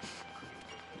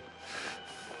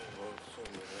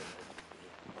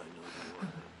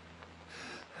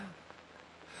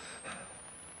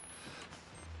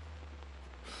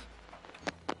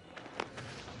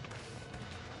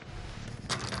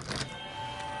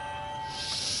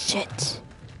 Shit.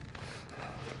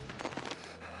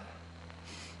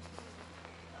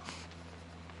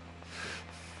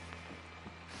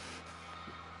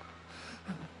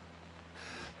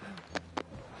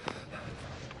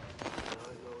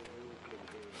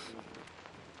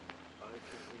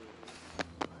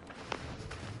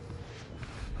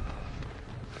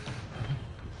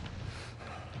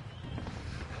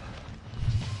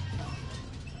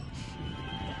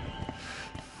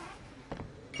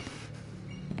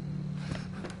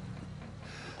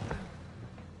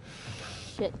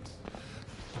 Shit.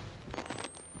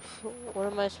 What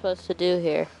am I supposed to do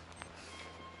here?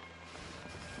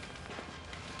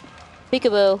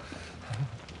 Peekaboo.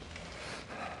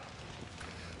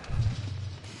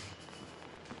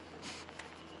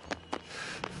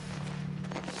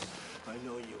 I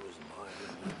know you was mine,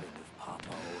 even if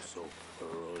Papa also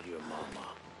hurled your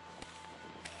mama.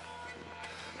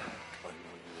 I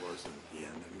know you wasn't the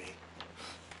enemy.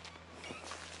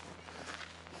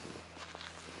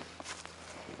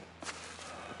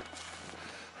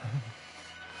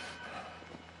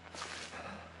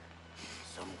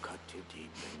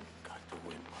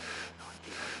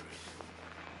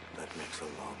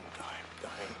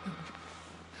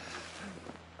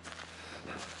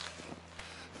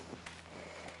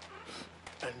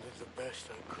 best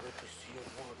I could to see it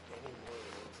work any more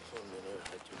than I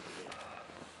had to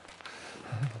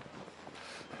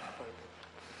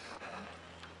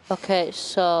live. Okay,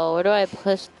 so where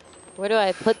do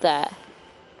I put that?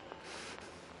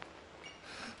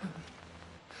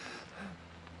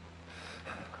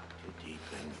 Too deep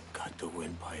and cut the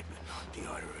windpipe and not the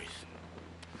arteries.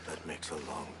 That makes a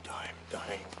long time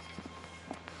dying.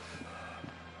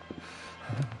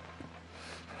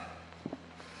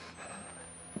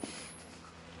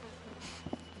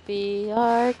 Be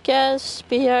our guest,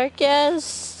 be our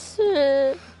guest.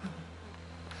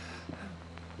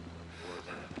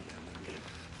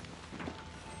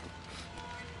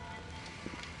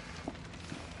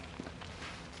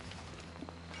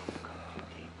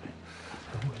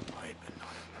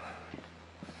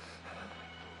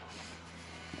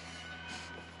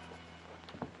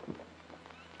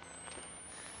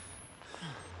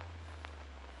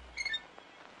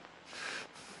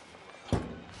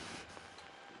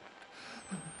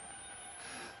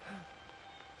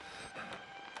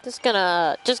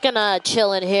 Just gonna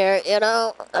chill in here, you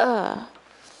know. I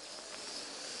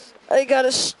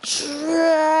gotta stretch.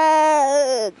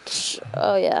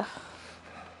 Oh yeah.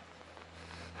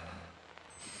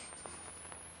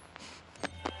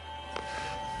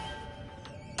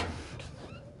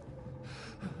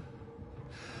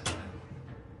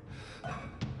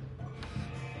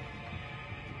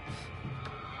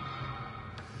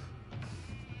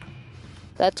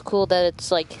 That's cool that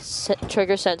it's like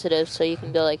trigger sensitive, so you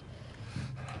can go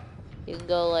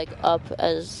like up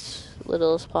as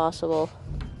little as possible.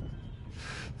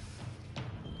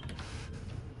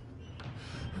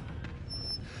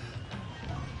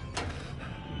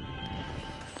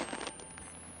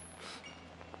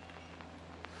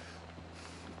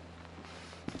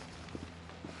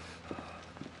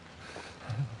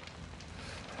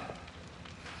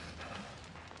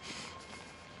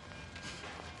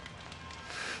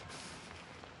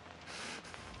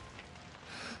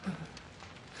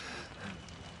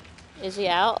 Is he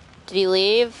out? Did he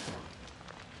leave?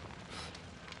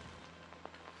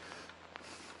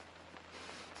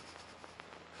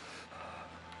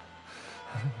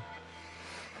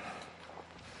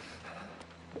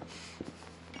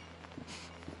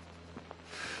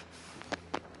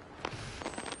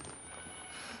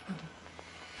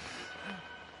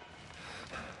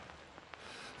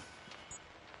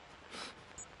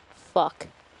 Fuck.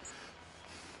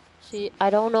 See, I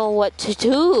don't know what to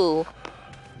do.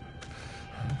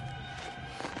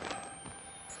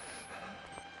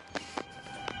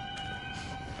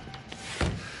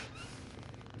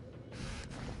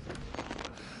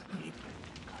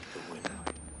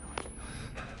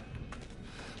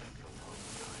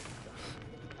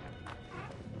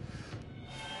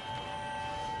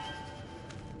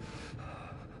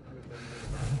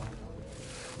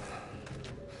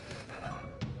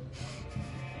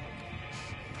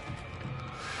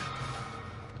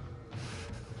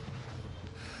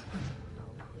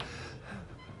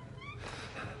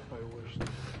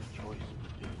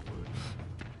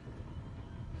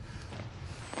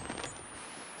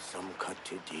 Some cut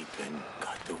too deep and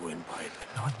cut the windpipe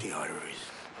and not the arteries.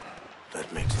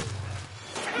 That makes it.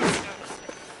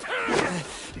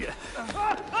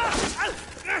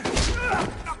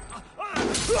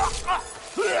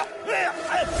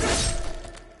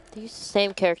 They use the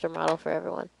same character model for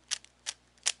everyone.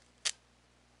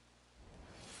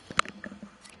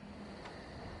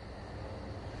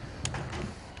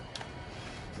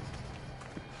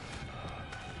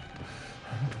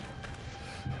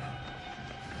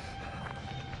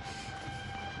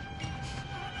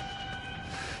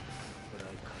 But I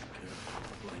cut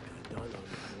careful, like I done on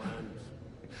the lambs.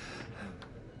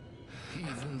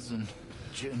 Heathens and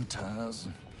Gentiles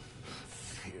and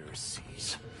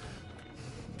Pharisees.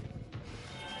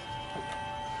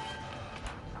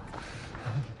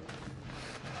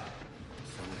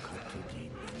 Some cut too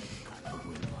deep and cut the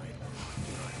windpipe and not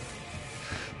the arteries.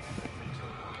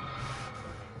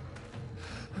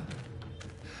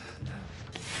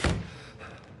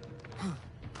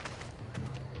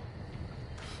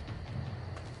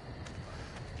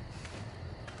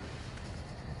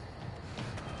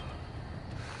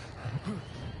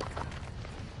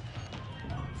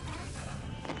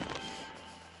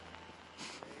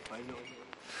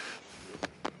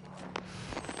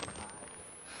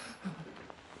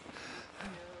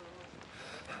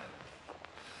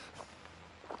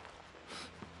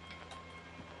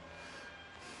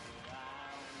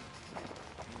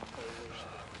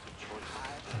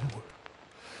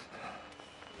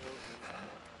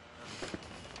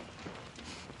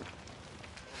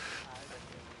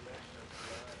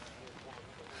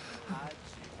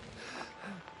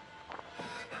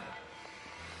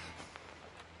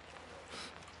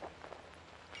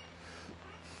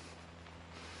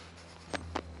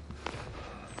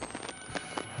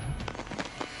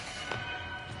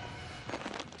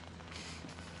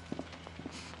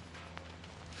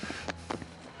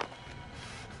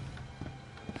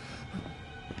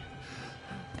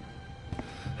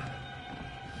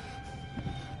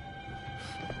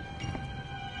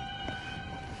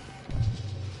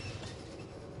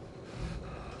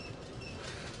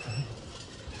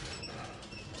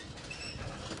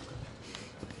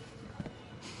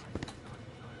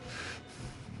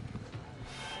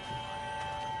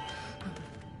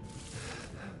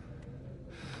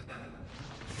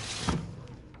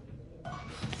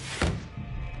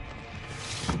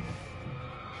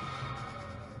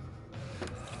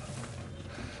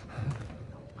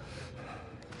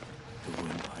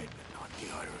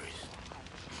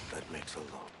 makes a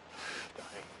long time.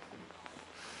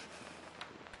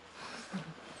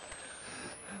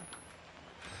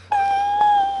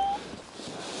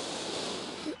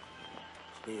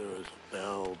 Clear as a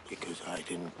bell because I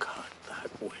didn't cut that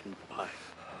windpipe.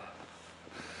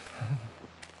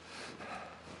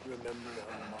 Remember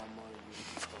how Mama used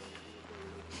to tell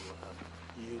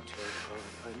you tell her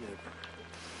I never.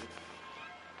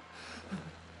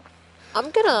 I'm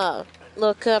gonna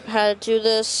look up how to do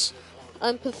this.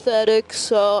 I'm pathetic,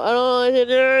 so I don't know what to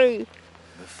do.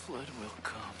 The flood will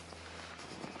come.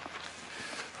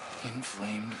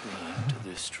 Inflamed blood to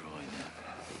destroy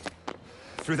them.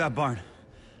 Through that barn.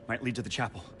 Might lead to the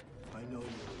chapel. I know you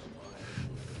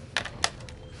was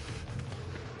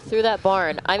Through that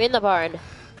barn. I'm in the barn.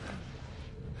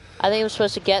 I think I'm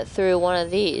supposed to get through one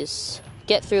of these.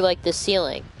 Get through, like, the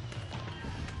ceiling.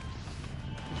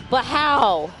 But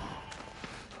how?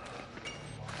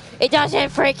 It doesn't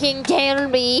freaking tell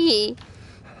me.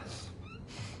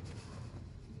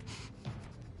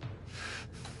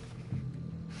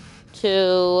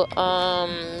 To,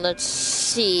 let's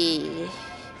see.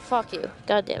 Fuck you.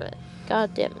 God damn it.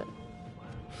 God damn it.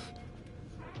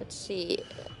 Let's see.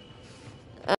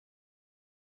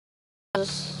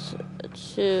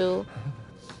 To,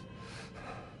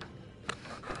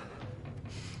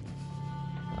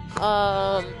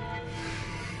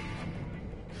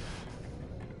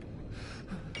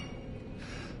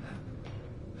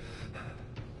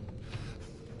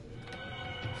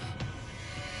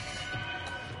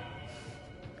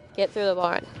 get through the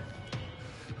barn.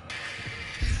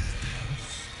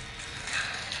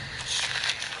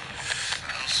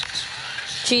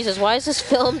 Jesus, why is this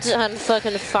filmed on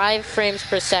fucking 5 frames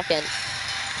per second?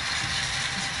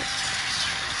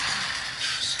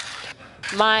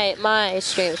 My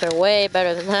streams are way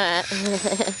better than that.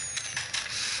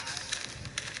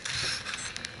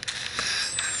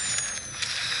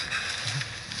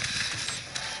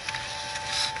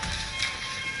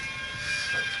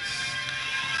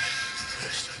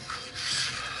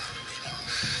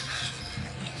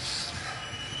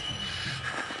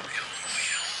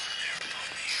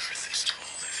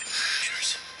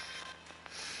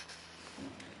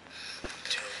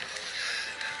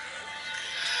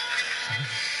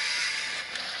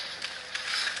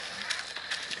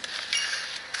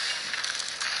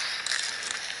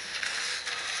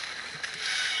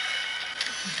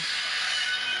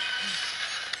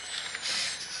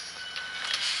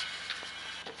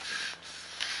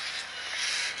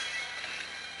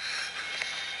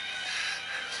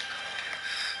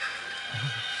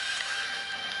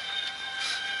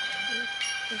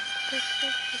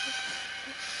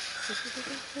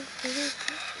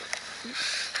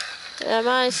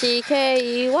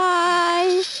 MICKEYMOUSE.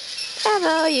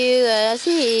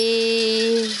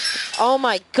 Oh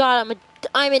my god,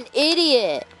 I'm an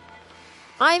idiot.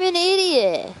 I'm an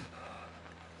idiot.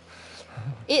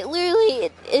 It literally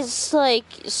is like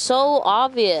so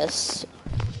obvious.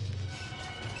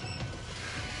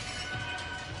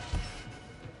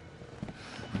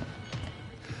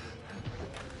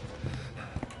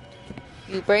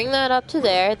 You bring that up to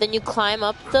there, then you climb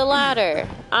up the ladder.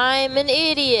 I'm an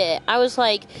idiot. I was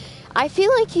like, I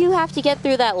feel like you have to get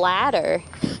through that ladder.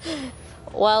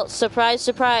 Well, surprise,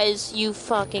 surprise, you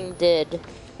fucking did.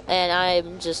 And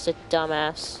I'm just a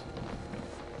dumbass.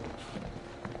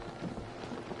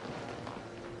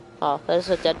 Oh, that's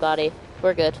a dead body.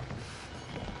 We're good.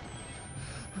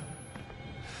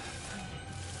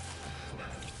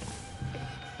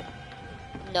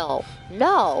 No.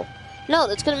 No. No,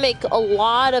 that's gonna make a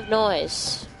lot of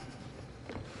noise.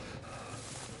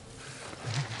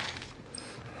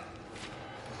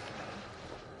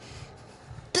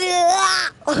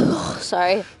 Oh,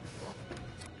 sorry.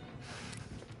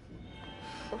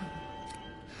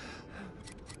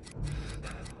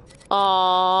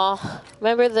 Aww,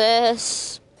 remember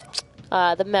this?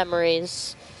 The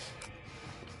memories.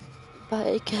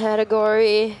 By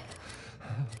category.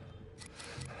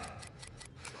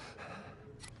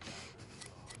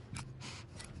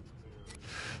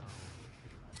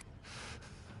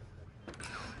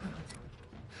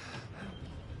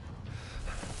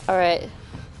 Alright.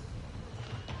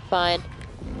 Fine.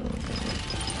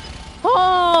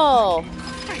 Oh!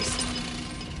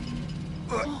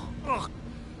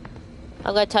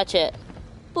 I'm gonna touch it.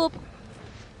 Boop.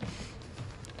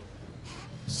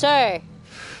 Sir,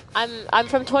 I'm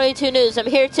from 22 News. I'm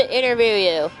here to interview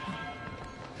you.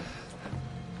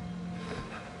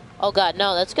 Oh god,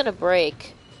 no, that's gonna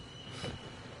break.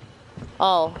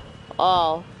 Oh.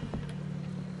 Oh.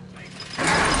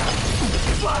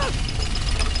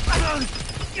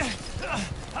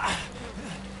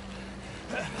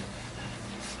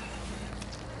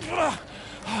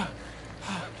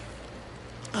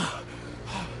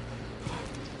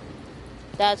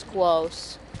 That's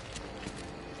close.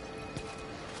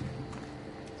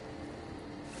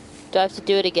 Do I have to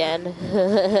do it again?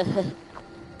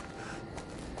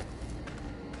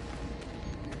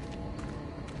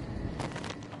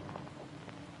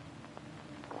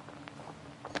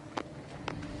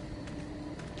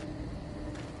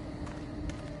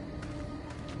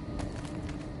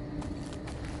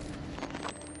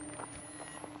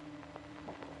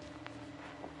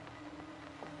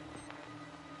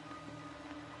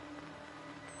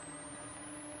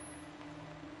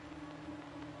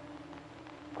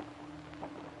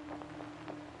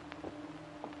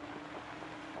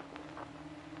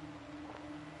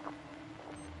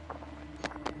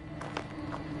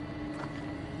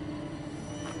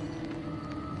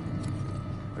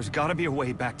 There's gotta be a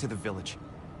way back to the village.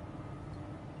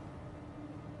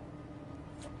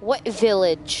 What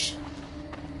village?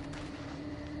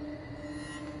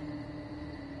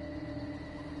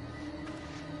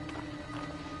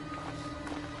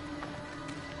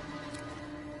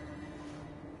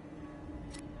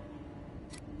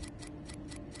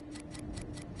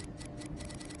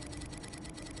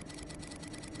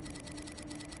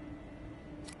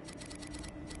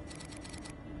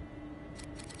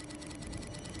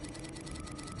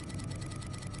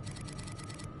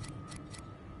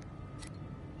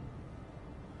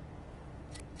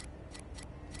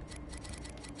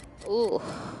 Ooh.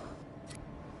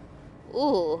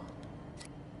 Ooh.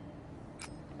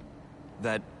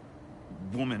 That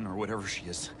woman, or whatever she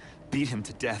is, beat him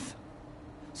to death.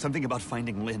 Something about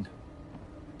finding Lynn.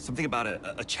 Something about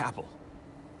a chapel.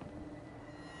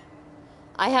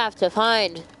 I have to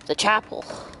find the chapel.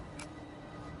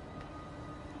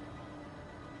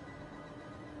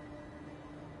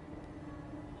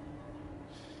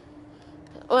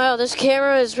 Wow, this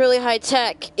camera is really high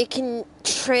tech. It can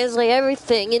translate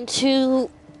everything into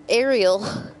aerial.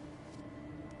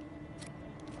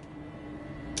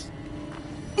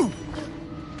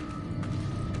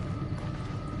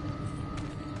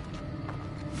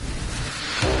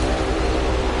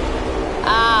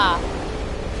 Ah.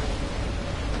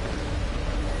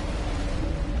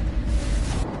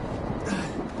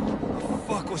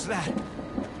 Fuck was that?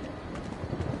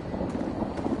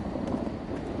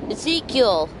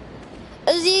 Ezekiel.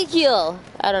 Ezekiel.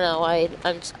 I don't know.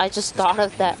 I just thought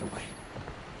of that.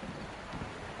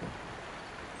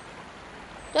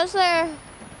 Does there?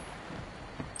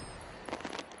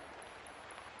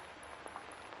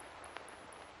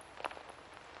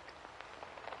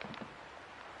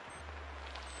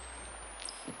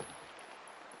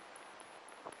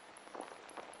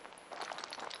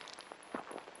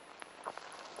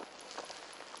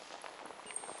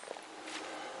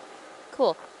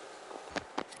 Cool.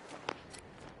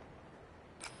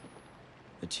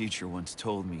 A teacher once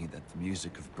told me that the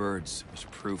music of birds was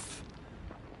proof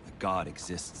that God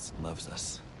exists and loves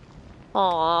us.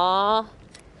 Aww.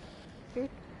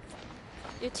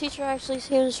 Your teacher actually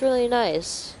seems really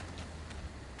nice.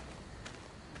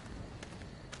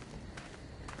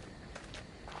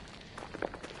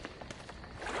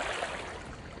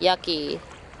 Yucky.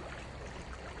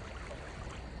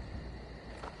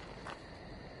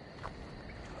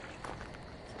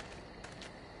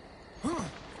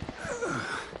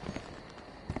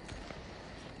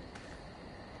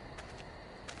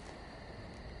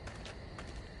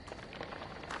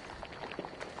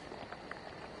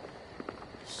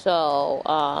 So,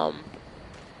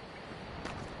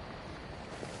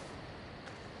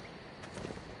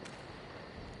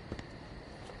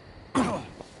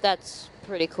 that's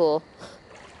pretty cool.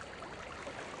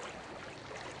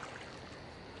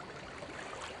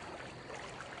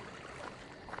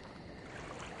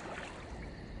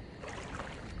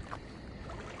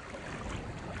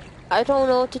 I don't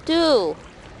know what to do.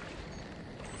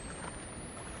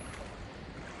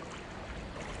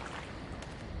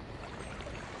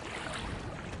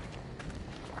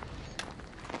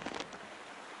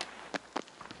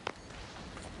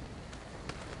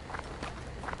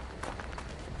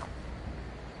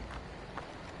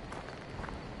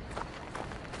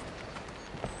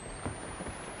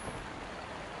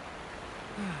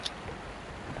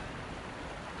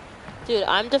 Dude,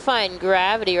 I'm defying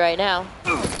gravity right now.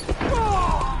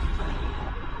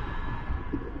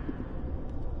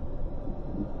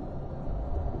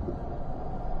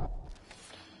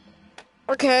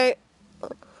 Okay.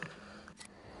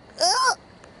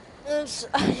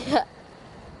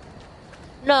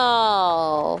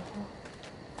 No.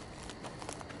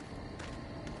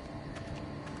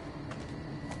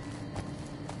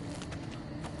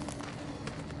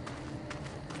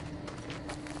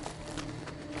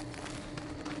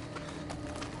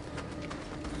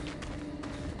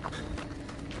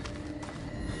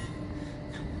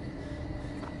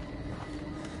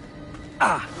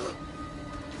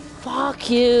 Fuck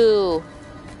you.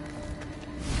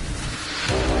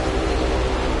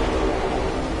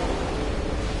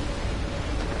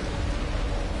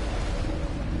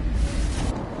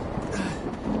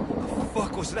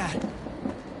 Fuck was that?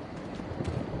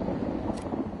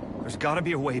 There's gotta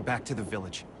be a way back to the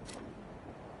village.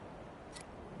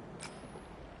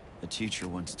 A teacher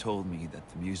once told me that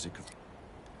the music of...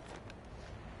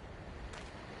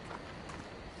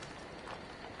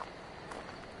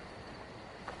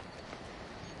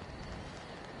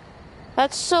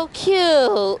 That's so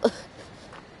cute.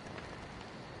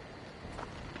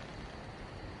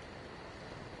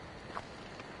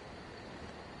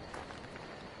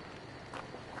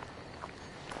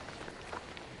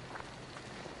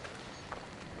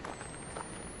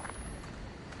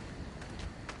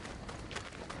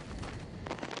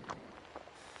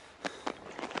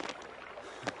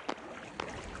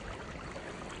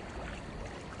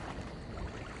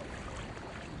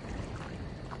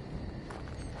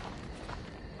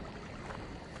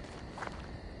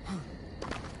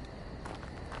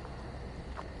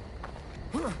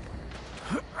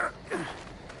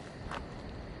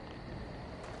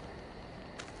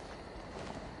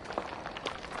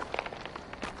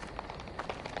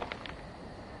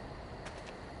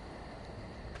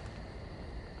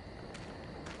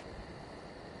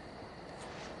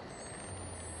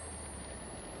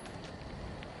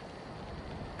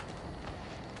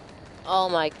 Oh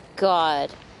my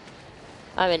god.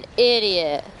 I'm an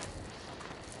idiot.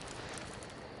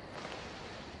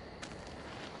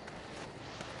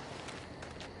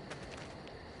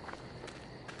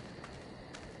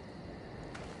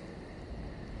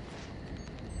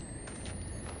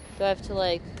 Do I have to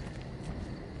like...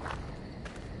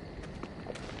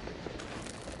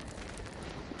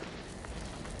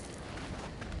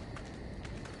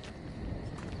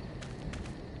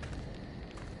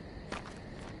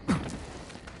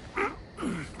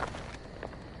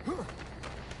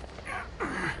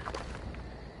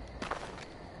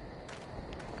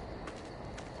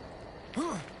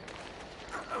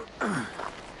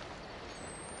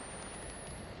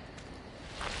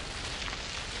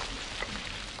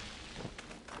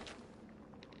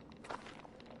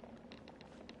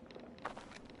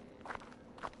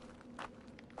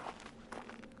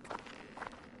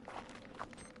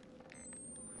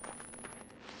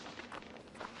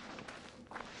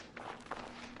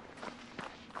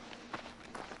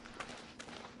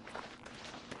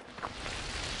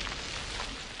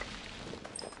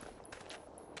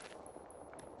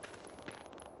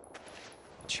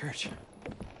 Church?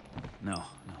 No,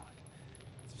 no.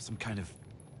 It's some kind of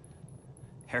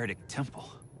heretic temple.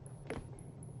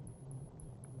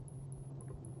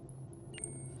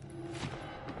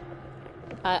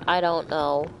 I don't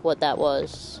know what that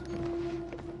was.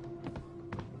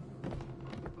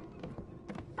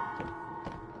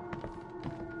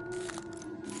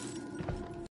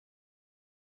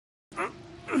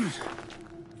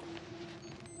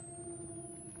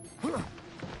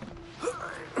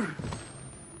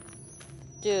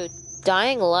 Dude,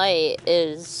 Dying Light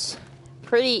is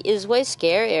way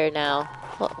scarier now.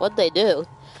 What'd they do?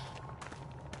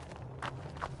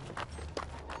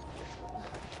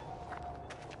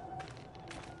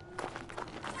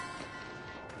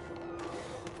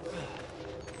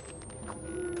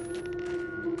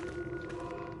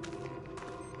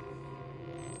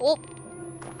 Oh,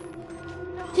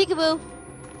 peekaboo.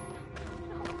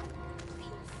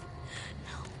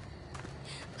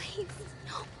 Please,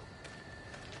 no.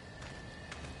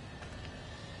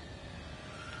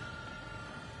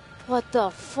 What the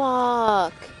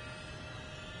fuck?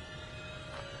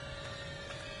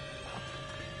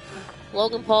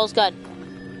 Logan Paul's got...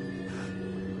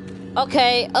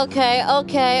 Okay.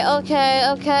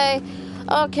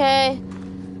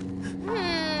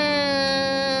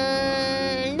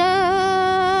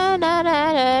 Na, na,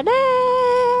 na, na, na,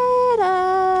 da,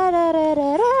 da, da, da, da, da, da,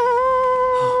 da,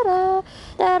 da.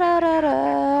 Da, da, da, da, da,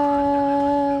 da.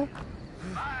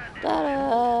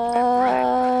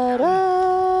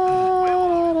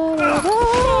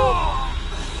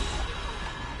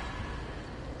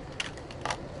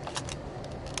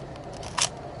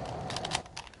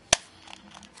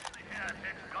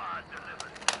 God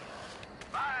delivered.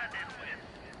 Bind it with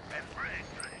and bring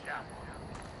to the chapel.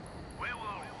 We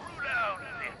will root out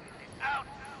the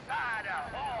outsider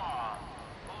whore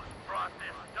who's brought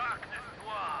this darkness to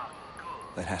our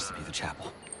good. That has to be the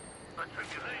chapel. The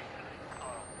tribulations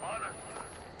are upon us,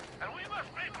 and we must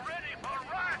make ready for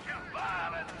righteous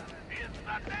violence in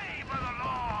the name of the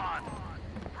Lord.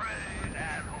 Pray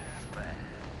and hold fast.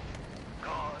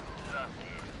 God loves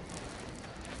you.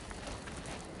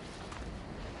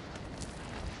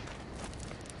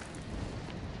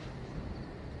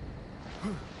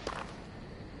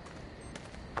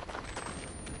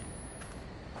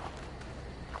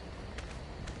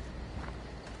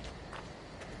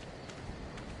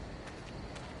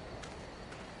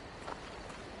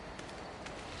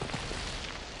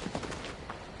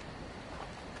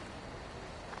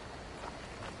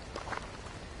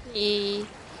 Yee.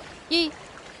 Yee.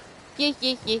 Yee,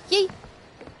 yee, yee, yee.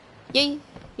 Yee.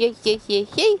 Yee, yee, yee,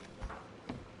 yee.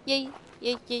 Yee.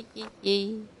 Yee, yee, yee,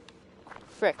 yee.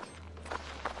 Frick.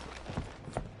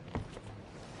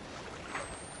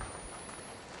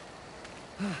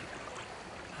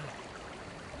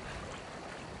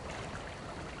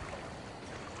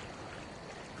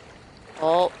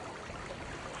 Oh.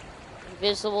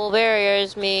 Invisible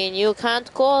barriers mean you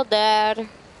can't go there.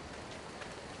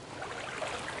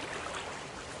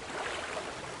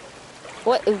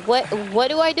 What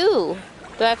do I do?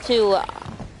 Do I have to...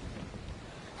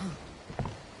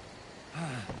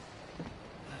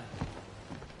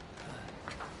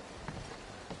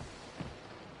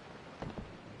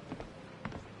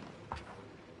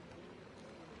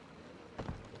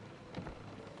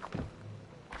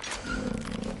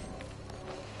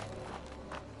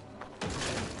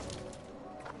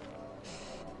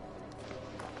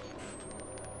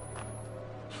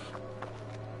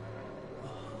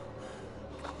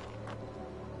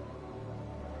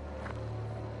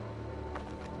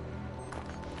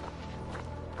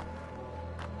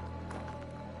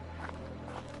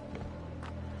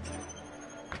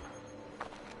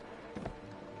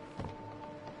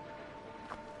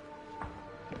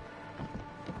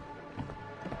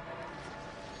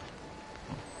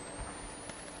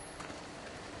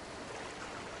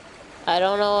 I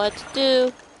don't know what to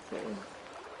do.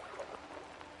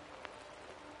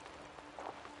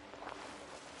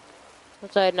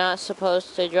 Was I not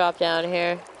supposed to drop down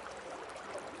here?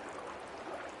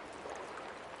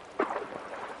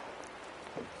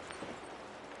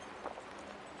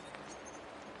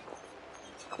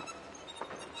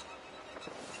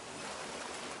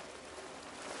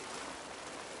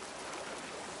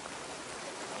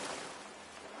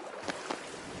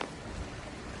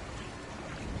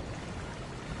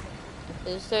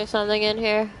 Is there something in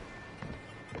here?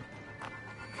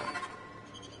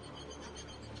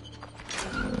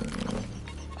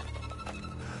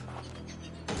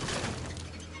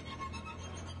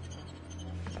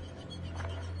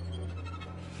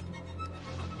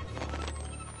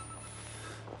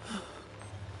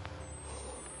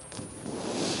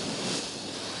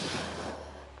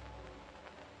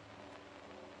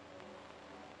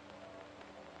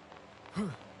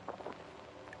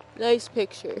 Nice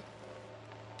picture.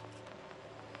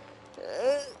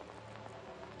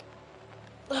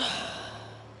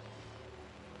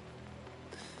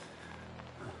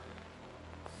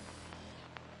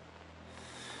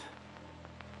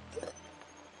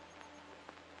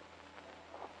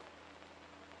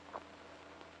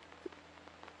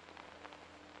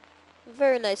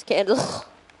 Very nice candle.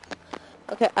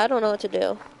 Okay, I don't know what to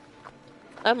do.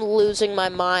 I'm losing my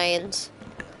mind.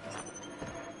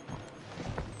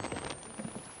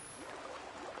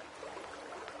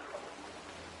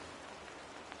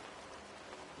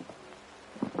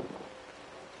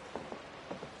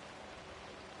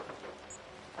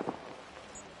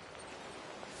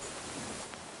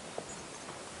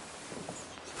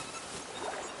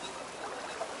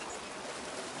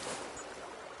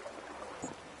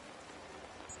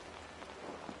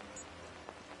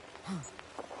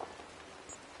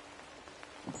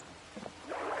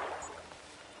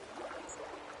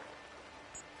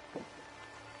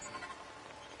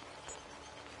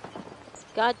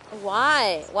 God,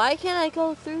 why? Why can't I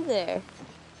go through there?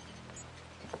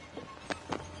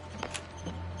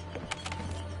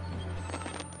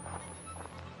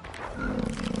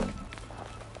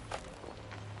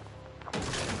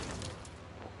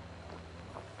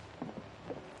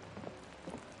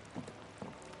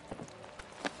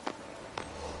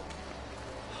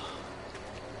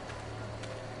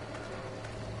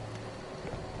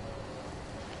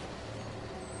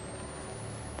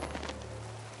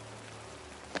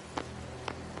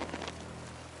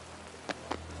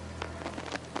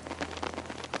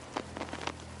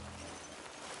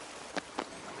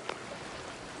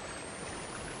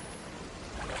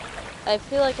 I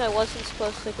feel like I wasn't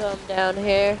supposed to come down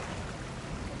here.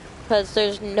 Because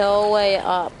there's no way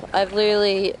up. I've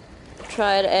literally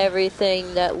tried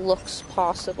everything that looks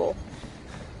possible.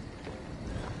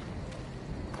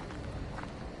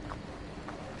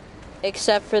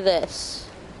 Except for this.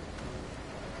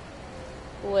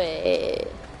 Wait.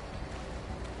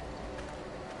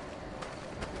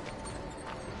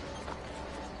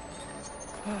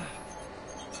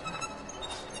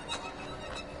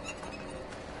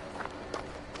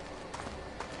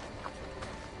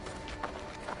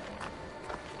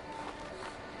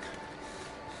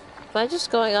 Am I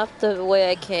just going up the way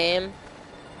I came?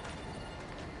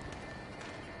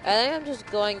 I think I'm just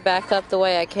going back up the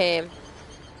way I came.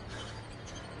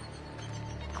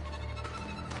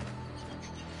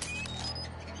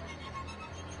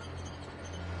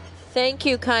 Thank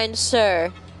you, kind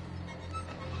sir.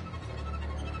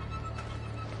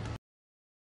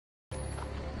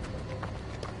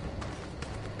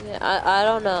 Yeah, I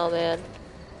don't know, man.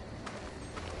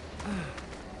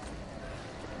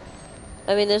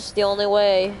 I mean, this is the only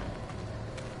way.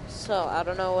 So, I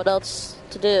don't know what else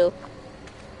to do.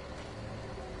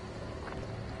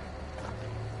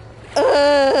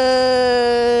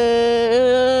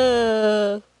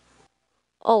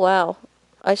 Oh, wow.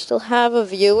 I still have a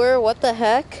viewer? What the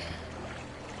heck?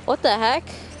 What the heck?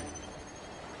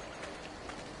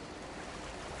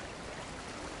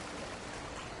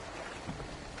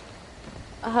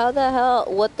 How the hell?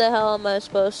 What the hell am I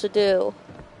supposed to do?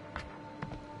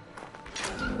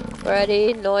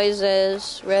 Ready?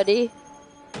 Noises. Ready?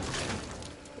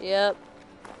 Yep.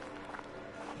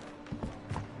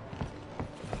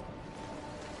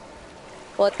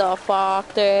 What the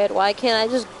fuck, dude? Why can't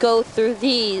I just go through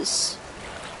these?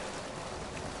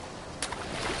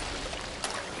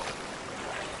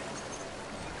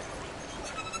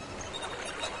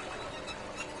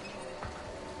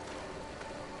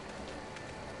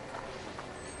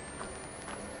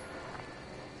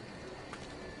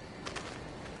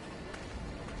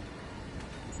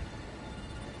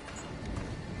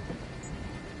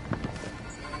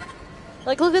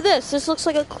 Like, look at this. This looks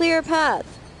like a clear path.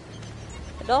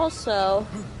 And also...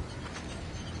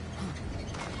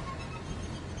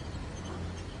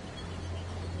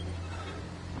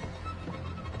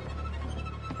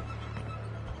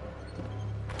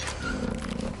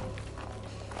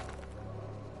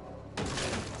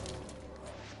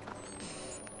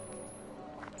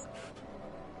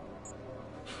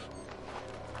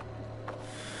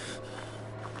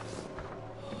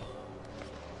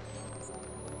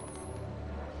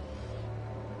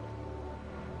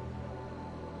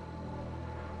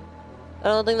 I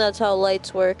don't think that's how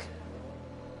lights work.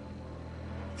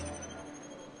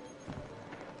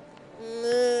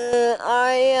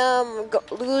 I am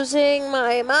losing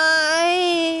my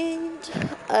mind.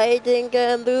 I think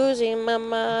I'm losing my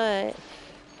mind.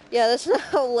 Yeah, that's not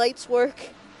how lights work.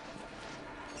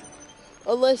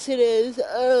 Unless it is.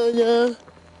 I don't know.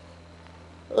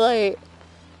 Like,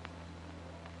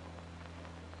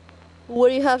 what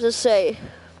do you have to say?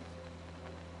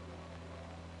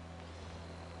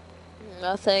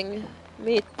 Nothing.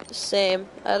 Me, same.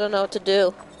 I don't know what to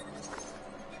do.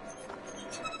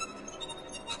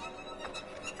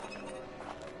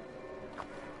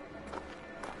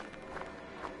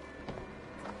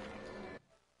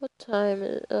 What time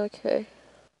is it? Okay.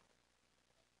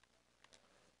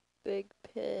 Big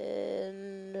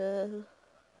pin.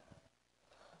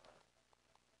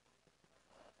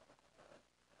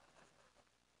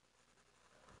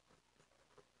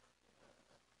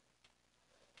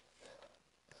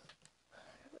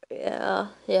 Yeah,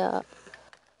 yeah.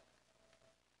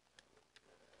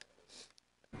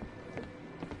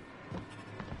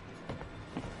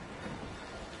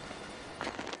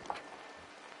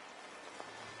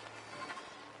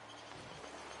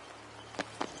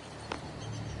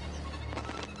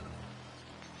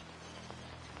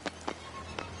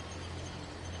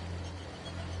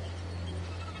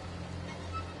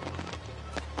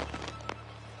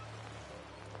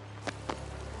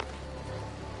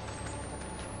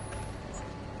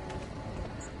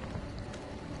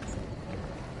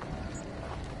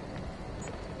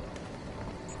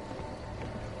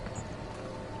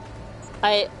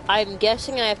 I'm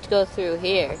guessing I have to go through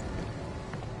here.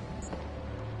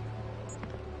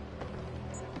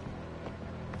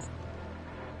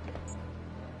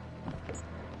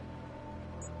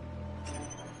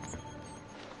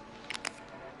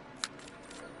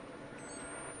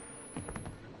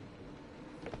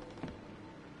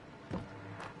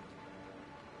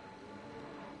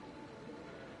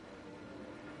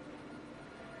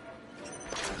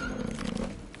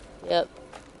 Yep.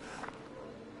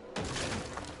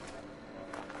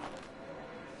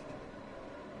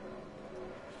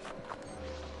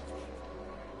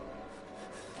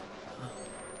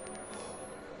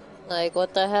 Like,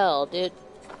 what the hell, dude?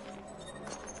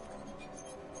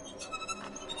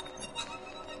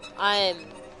 I'm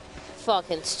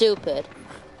fucking stupid.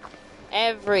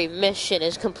 Every mission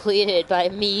is completed by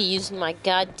me using my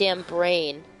goddamn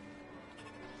brain.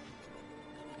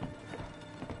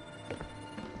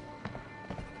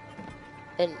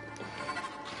 And...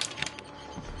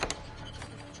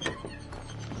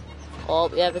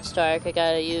 oh, yep, it's dark. I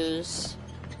gotta use...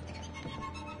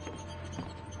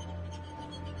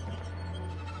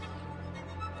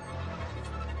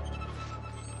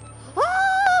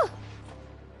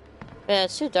 Yeah,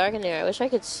 it's too dark in here. I wish I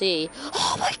could see.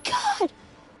 Oh my god!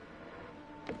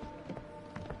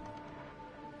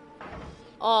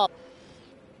 Oh.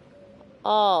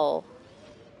 Oh.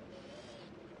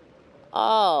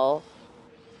 Oh.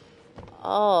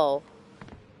 Oh.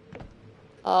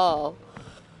 Oh.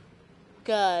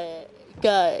 Got it.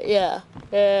 Got it. Yeah.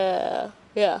 Yeah.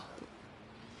 Yeah.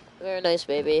 Very nice,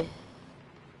 baby.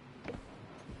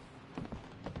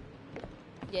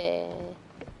 Yeah.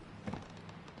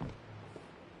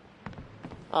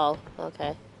 Oh,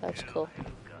 okay. That's cool.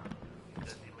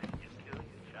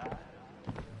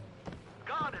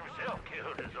 God himself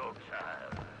killed his own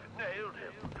child, nailed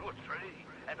him to a tree,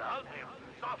 and hung him,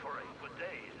 suffering for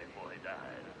days before he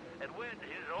died. And when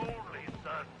his only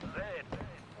son said,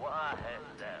 "Why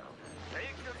hast thou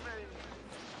taken me?"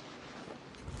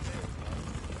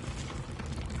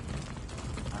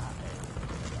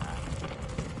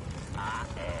 I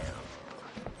am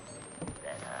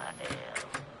that I am.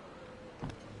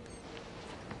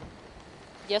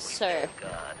 Yes, sir.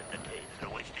 God, in the days in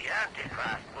which the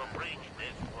Antichrist will reach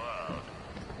this world,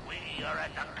 we are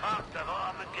at the cost of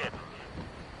Armageddon.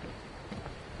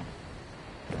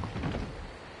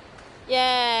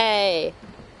 Yay!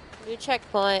 New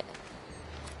checkpoint.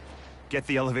 Get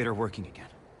the elevator working again.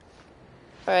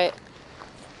 Alright.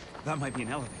 That might be an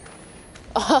elevator.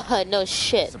 Oh, no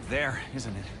shit. It's up there,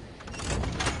 isn't it?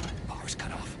 Power's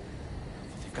cut off.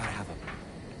 They've got to have a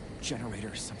generator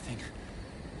or something.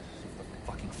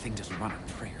 The fucking thing doesn't run on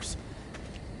prayers.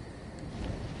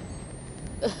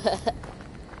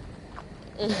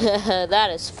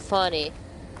 That is funny.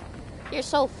 You're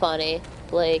so funny,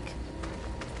 Blake.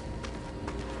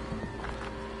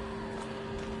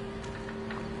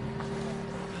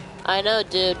 I know,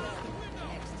 dude.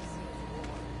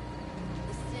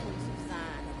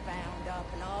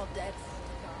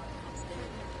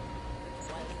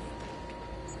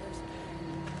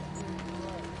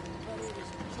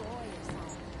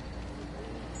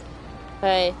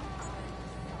 Hey.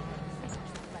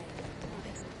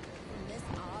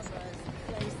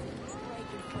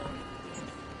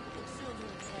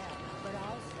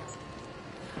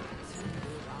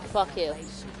 Fuck you.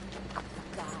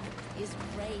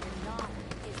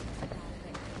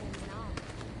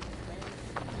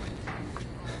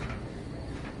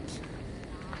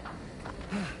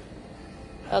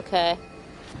 Okay.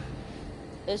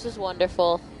 This is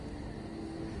wonderful.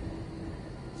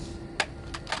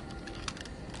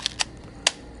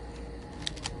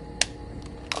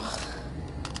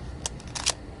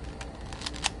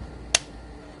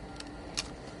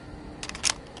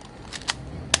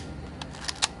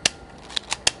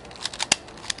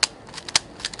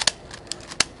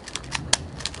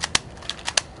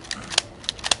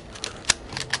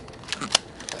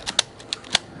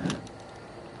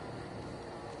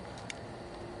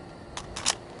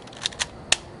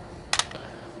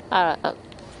 I don't know.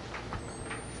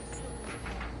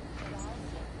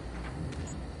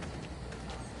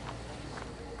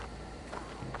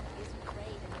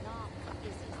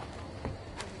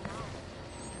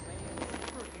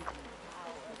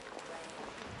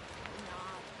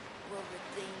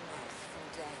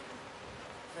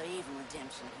 For even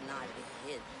redemption cannot be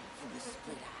hid from the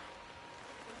split eye.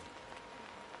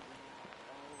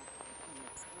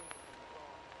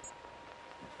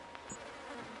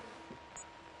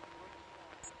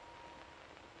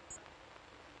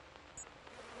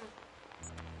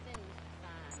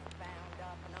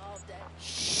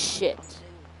 Shit.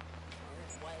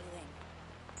 There's wailing,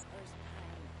 there's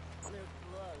pain, there's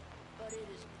blood, but it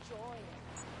is joy.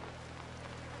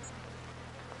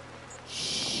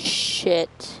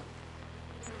 Shit.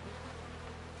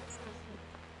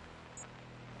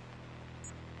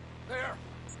 There!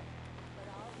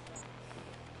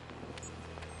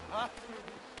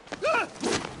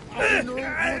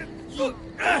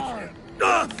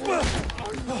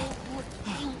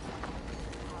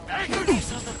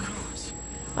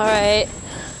 Alright.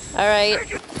 Alright.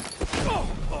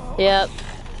 Yep.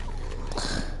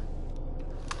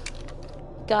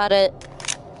 Got it.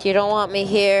 You don't want me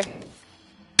here.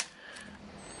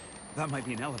 That might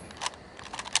be an elevator.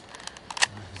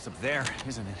 It's up there,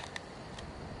 isn't it?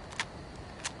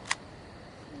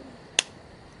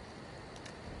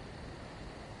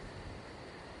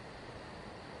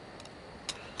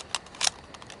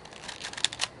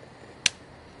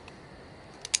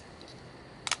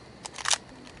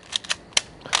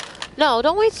 No,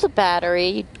 don't waste the battery,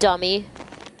 you dummy.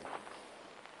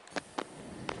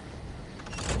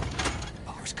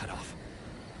 Power's cut off.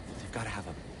 They've got to have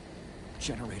a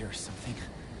generator or something.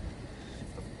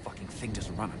 The fucking thing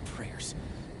doesn't run on prayers.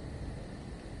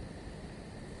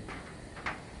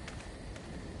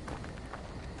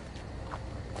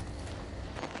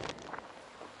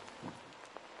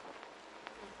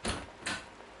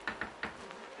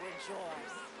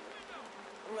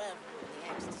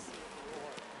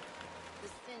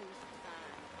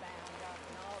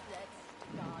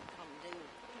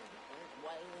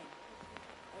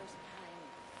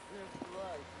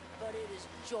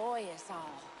 joyous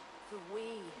all, for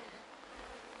we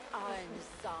are in the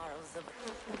sorrows of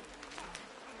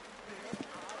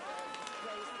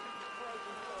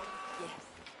yes,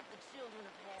 the children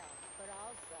of hell, but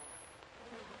also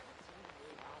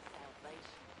our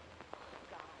salvation.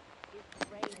 God is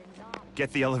great and not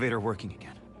Get the elevator working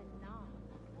again. and not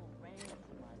will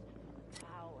ransom us from the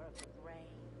power of the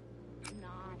grave.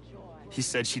 Not joy. He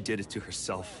said she did it to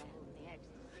herself.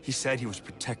 He said he was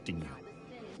protecting you. The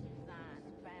sinners of Zion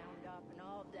is bound up and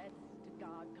all debts to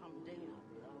God come due.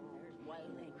 There's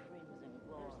wailing, crimson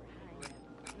glory,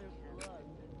 there's blood,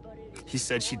 but it is He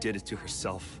said she did it to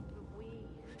herself.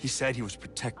 He said he was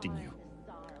protecting you. the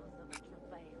sorrows of a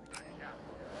travailing.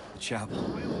 The chapel.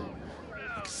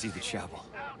 I can see the chapel.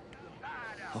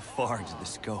 How far did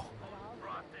this go?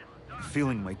 I'm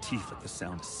feeling my teeth at the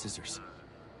sound of scissors.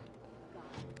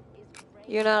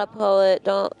 You're not a poet.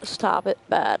 Don't stop it. The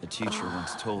Bad. teacher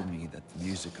once told me that the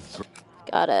music of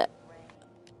Got it.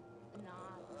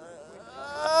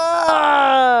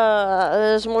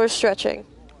 There's more stretching.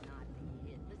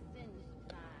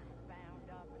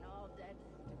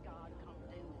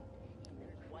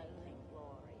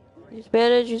 Use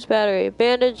bandage, use battery.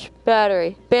 Bandage,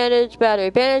 battery. Bandage, battery.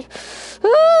 Bandage.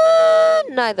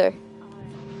 Neither.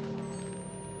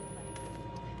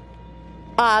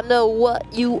 I know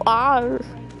what you are.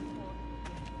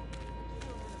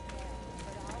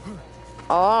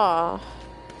 Ah.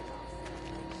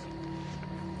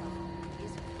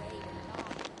 Is great and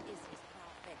Noth is his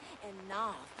prophet, and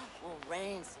Noth will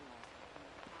ransom us from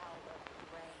the power of the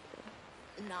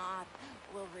grave. Noth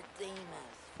will redeem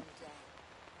us from death,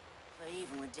 for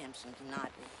even redemption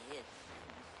cannot be hid.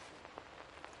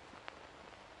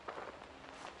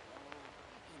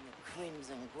 In the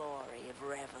crimson glory of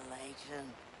revelation,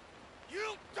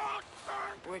 You don't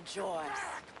turn rejoice,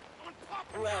 on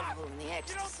Papa revel in the You don't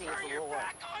ecstasy of turn the your Lord.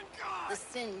 back on God. The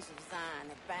sins of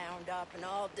Zion are bound up, and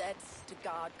all debts to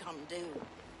God come due.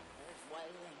 There's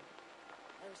wailing,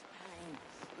 there's pain,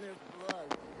 there's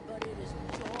blood, but it is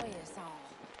joyous all,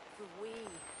 for we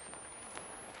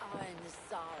are in the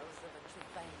sorrows of a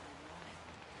travailing woman.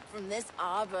 From this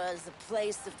arbor is the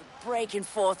place of the breaking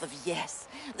forth of yes,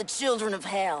 the children of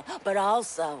hell, but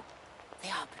also the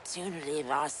opportunity of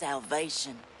our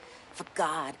salvation. For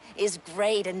God is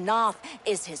great, and Noth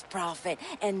is his prophet,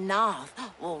 and Noth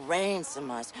will ransom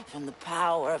us from the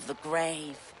power of the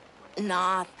grave.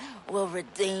 Noth will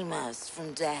redeem us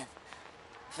from death,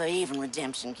 for even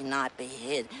redemption cannot be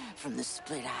hid from the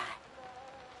split eye.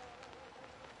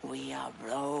 We are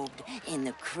robed in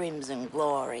the crimson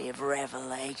glory of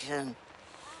revelation.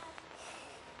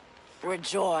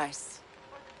 Rejoice,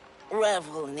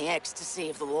 revel in the ecstasy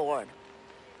of the Lord.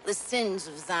 The sins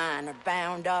of Zion are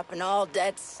bound up, and all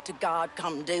debts to God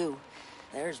come due.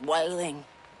 There's wailing,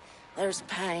 there's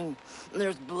pain,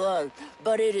 there's blood,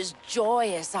 but it is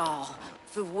joyous all,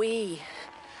 for we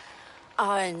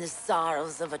are in the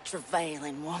sorrows of a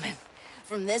travailing woman.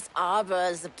 From this arbor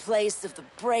is the place of the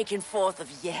breaking forth of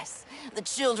yes, the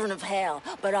children of hell,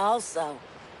 but also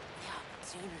the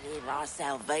opportunity of our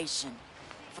salvation.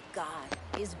 For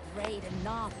God is great, and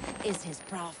Noth is his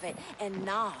prophet, and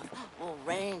Noth will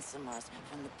ransom us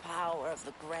from the power of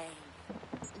the grave.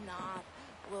 Noth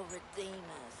will redeem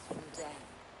us from death,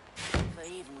 for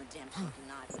even redemption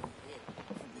cannot be hid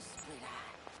from the split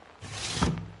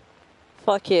eye.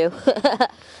 Fuck you.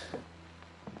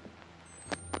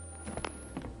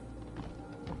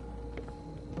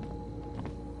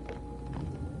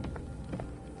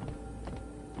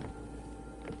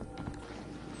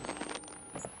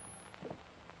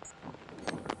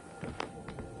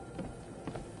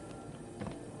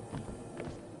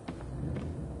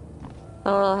 I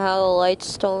don't know how the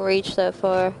lights don't reach that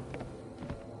far.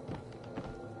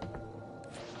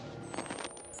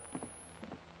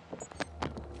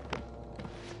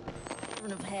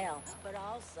 Children of hell, but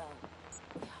also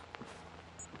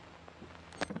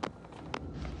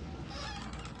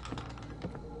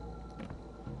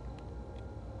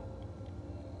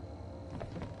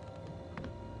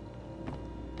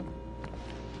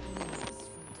demons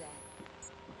from death.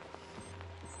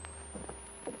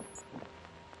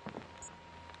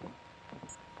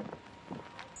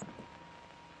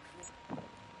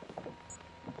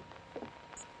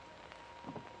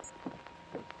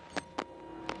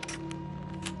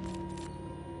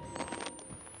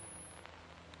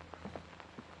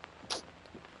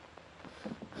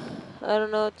 I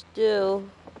don't know what to do.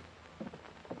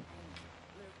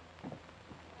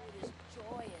 It is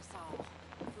joyous all,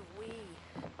 for we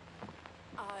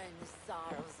are in the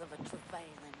sorrows of a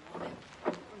travailing woman.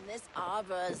 From this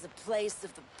arbor is the place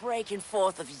of the breaking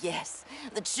forth of yes,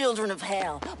 the children of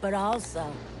hell, but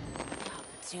also the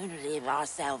opportunity of our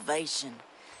salvation.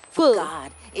 Boo.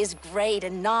 God is great,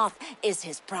 and Noth is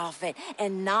his prophet,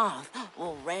 and Noth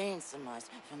will ransom us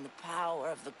from the power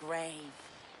of the grave.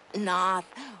 Noth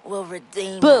will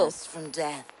redeem Boo. us from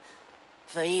death,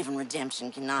 for even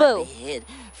redemption cannot Boo. be hid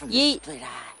from Yeet. the split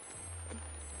eye.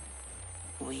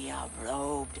 We are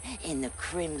robed in the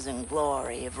crimson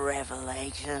glory of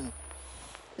revelation.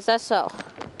 Is that so?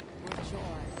 Rejoice.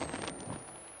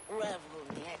 Revel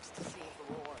in the ecstasy of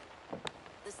the Lord.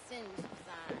 The sins of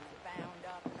Zion are bound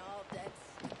up, and all debts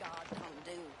to God come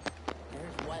due.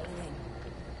 There's wailing,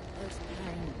 there's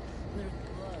pain, there's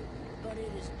blood, but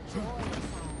it is joyous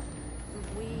all. For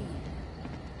we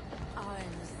are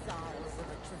in the sorrows of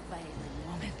a travailing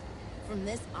woman. From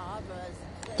this arbor is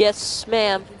the place Yes,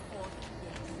 ma'am. breaking forth,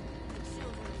 yes, the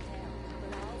children of hell,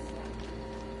 but also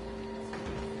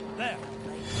There.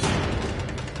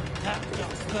 Thou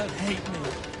dost but hate me.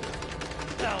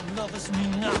 Thou lovest me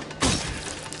not.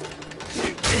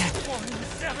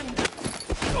 47.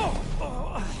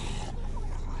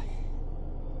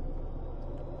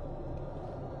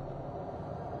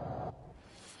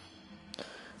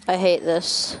 I hate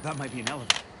this. That might be an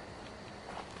elevator.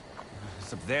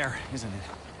 It's up there, isn't it?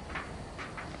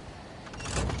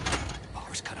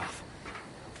 Power's cut off.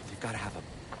 You've got to have a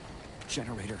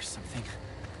generator or something.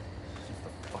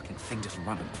 The fucking thing doesn't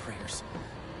run on prayers.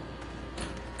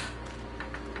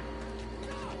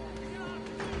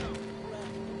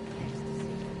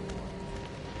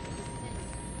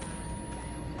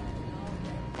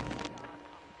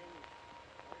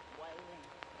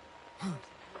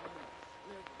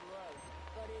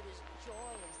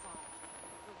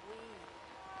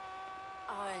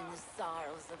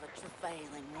 of a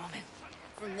travailing woman.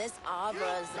 From this arbor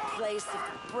is the place of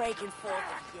the breaking forth of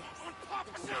yes,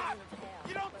 the children of hell.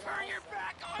 You don't turn your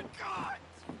back on God!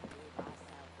 Our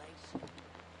salvation.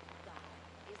 God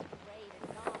is great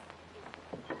and not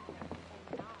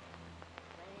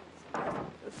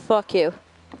ransom. Fuck you.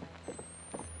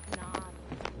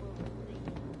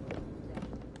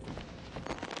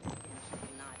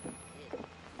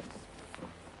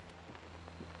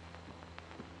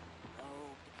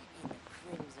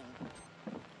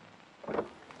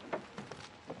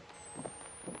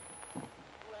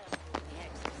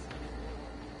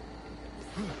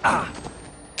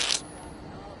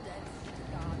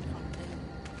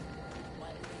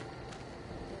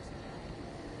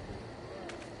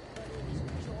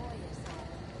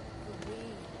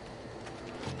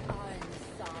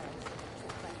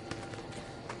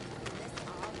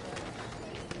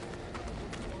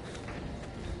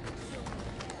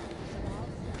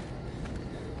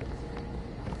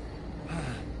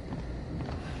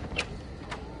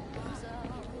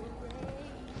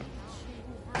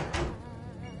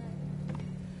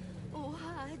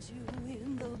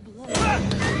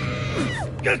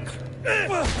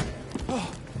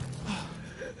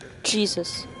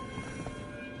 Jesus.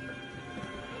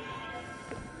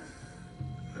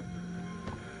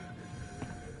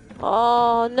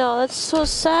 Oh no, that's so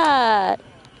sad.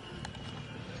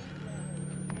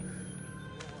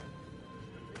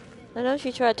 I know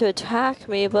she tried to attack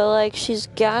me, but like she's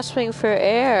gasping for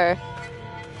air.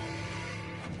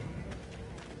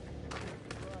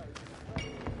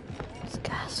 It's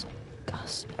gasp.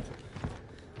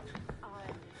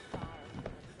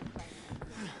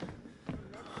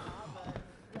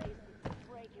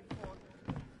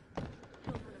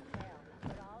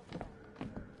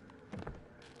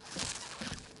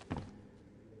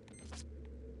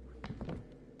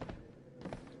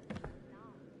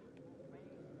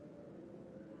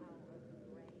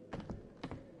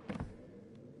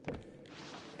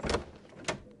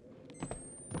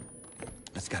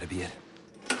 That's gotta be it.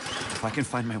 If I can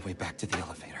find my way back to the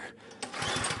elevator.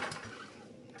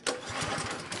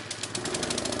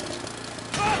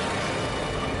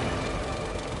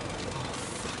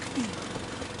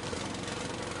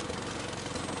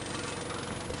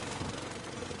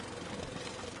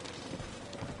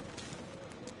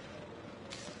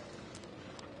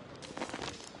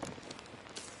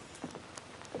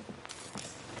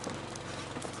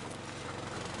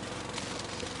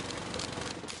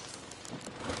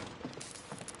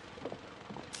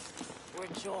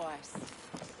 Rejoice.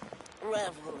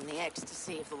 Revel in the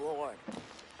ecstasy of the Lord.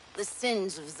 The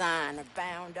sins of Zion are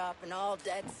bound up, and all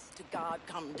debts to God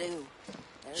come due.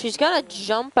 She's gonna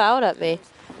jump out at me.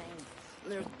 There's pain,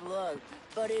 there's blood,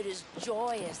 but it is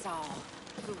joyous all,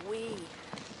 for we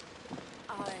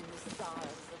are in the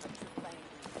sorrows of a travailing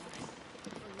woman.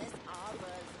 From this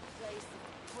arbor is the place of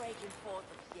the breaking forth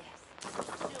of yes,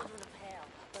 the children of hell,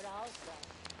 but also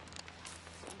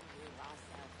our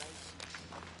salvation.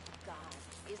 God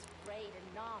is great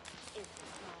enough. Is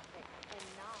perfect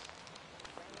enough.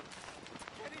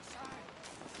 Get inside!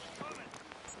 Coming!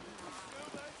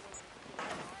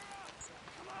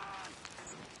 Come on!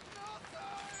 No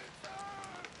time, sir!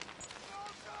 No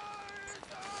time,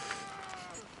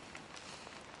 sir!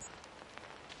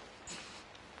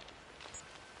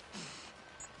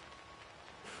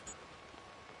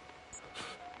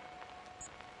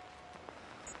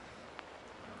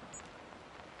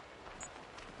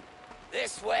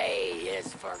 This way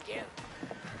is forgiven.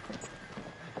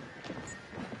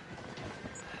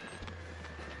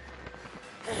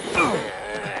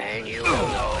 And you will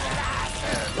know that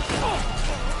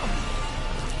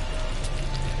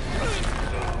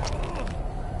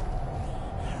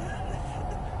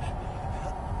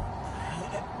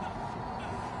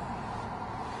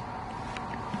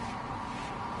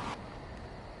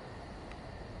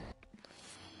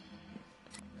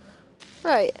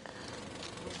Right.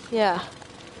 Yeah.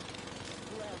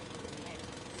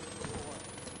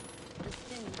 the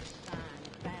sins of thine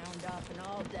bound up and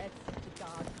all debts to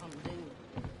God come due.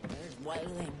 There's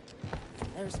wailing,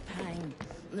 there's pain,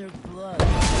 there's blood.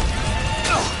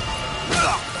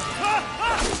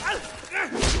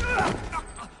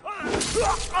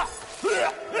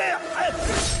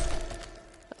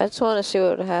 I just want to see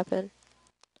what would happen.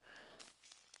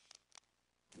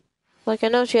 Like, I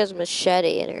know she has a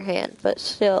machete in her hand, but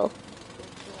still.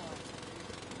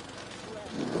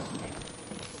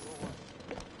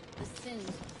 The sins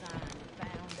of thine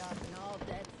bound up and all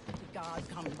debts to God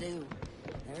come due.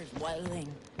 There's wailing,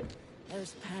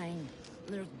 there's pain,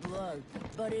 there's blood,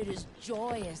 but it is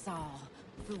joyous all,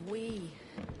 for we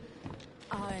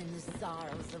are in the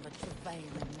sorrows of a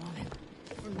travailing woman.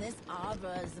 From this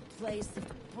arbor is a place of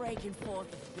the breaking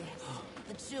forth of death,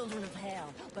 the children of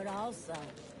hell, but also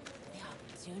the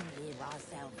opportunity of our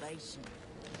salvation.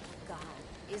 God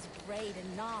is great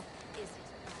enough, is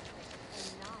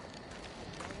His enough.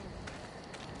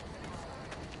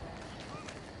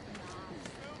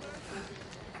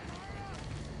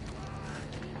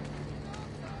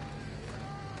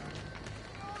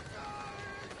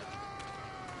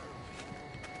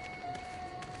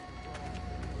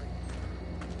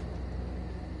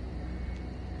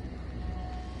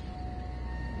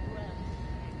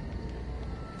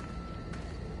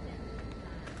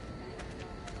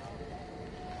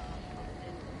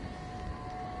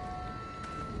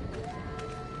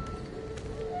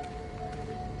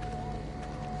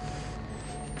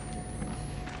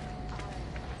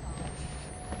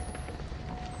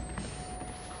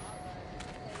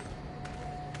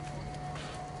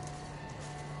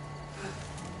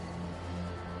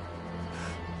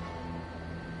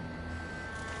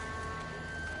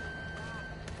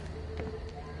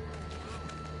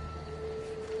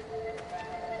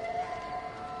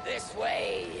 This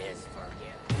way is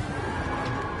forgiven.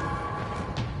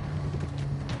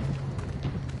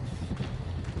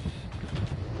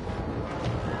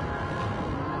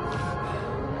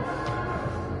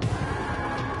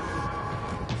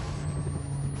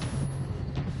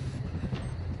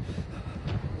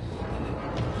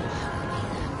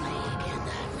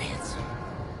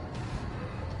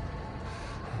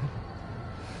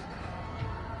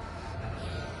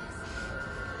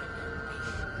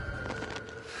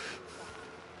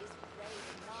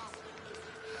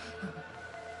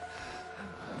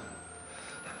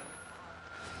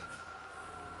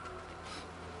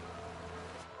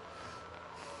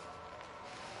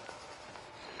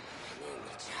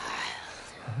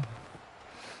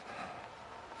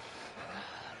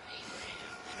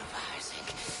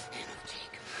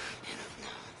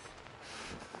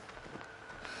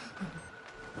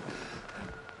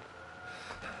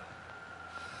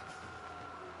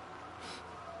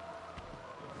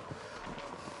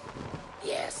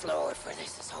 Yes, Lord, for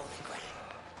this is holy ground.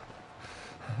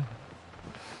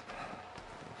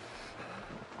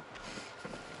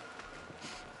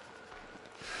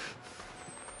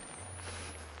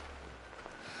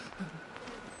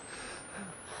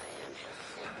 I am held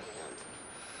simply unto you.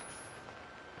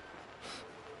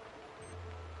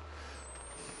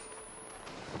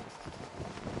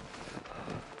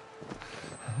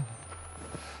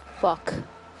 Fuck.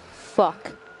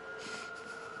 Fuck.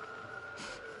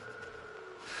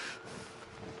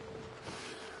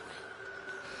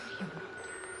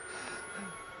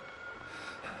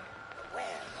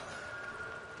 Where, Lord?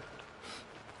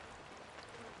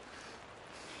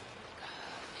 God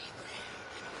of Abraham,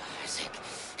 and of Isaac,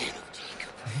 and of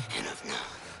Jacob, and of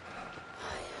Noah.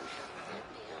 I am held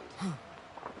simply unto you.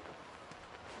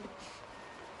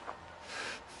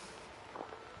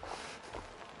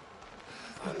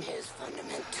 From his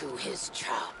fundament to his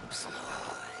chops, Lord.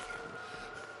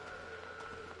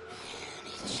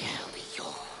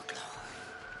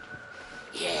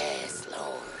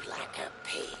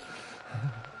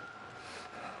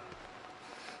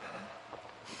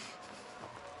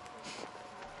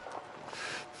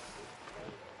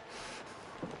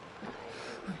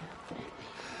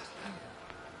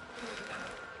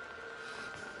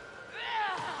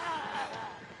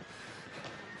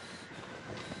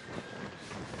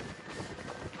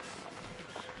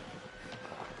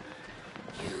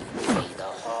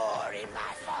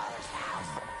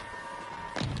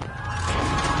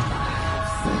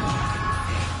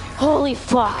 Holy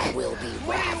fuck. I will be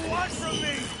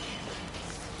ravenous.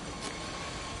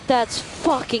 That's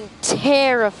fucking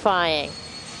terrifying.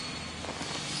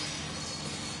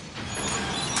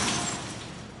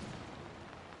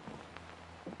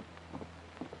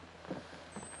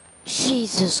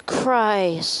 Jesus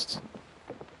Christ.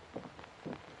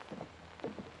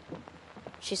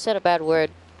 She said a bad word.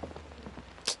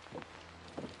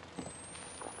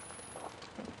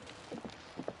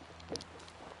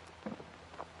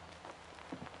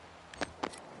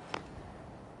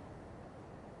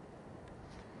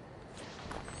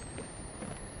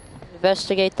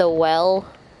 Investigate the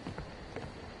well.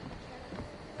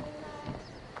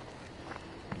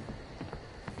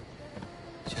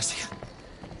 Jessica.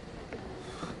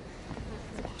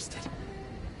 Lost it.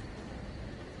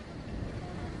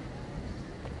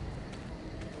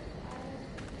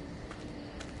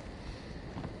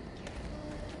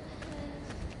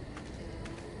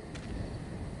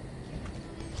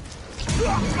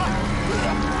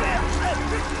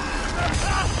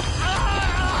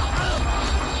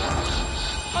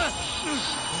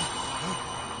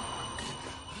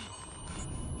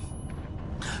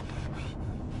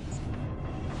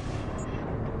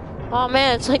 Oh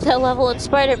man, it's like that level in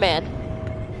Spider-Man.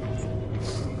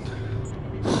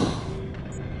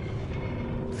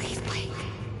 Please, Blake.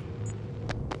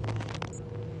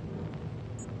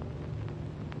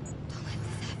 Don't let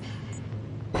this happen.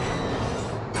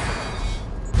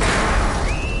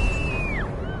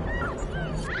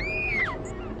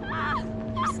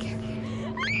 I'm scared.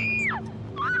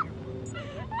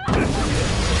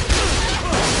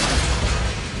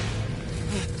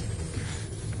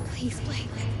 Please, Blake.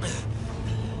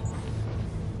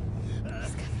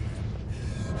 He's coming.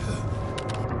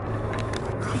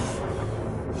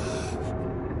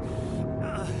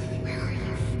 Where are you?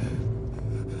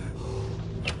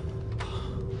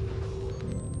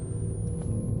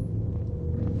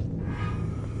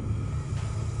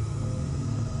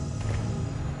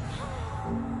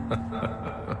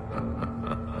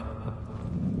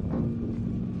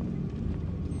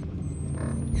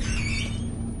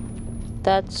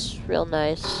 That's real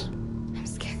nice. I'm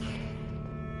scared.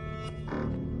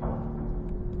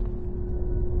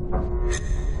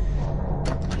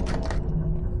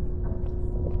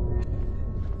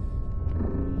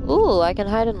 Ooh, I can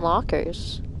hide in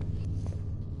lockers.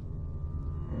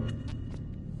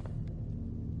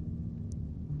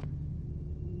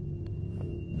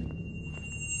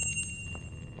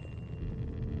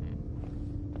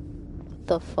 What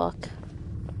the fuck?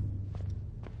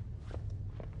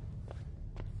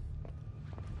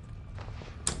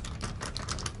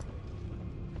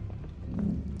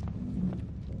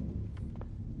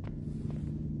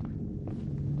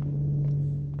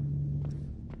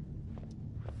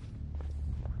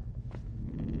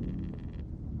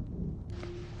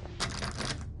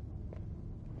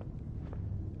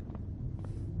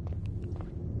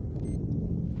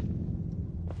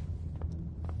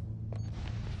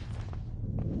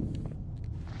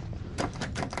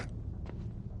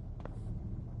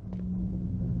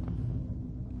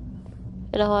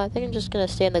 You know, I think I'm just gonna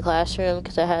stay in the classroom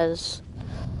because it has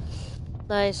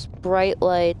nice bright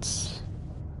lights.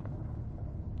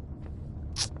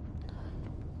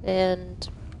 And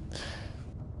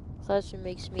classroom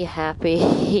makes me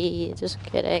happy. Just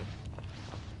kidding.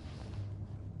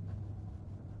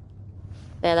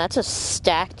 Man, that's a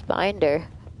stacked binder.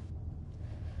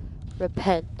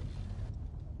 Repent.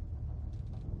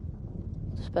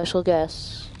 Special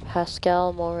guest,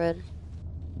 Pascal Morin.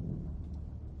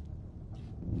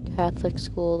 Catholic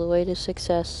school, the way to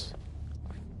success.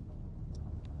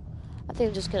 I think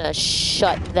I'm just gonna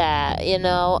shut that, you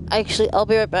know? Actually, I'll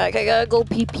be right back. I gotta go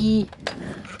pee pee.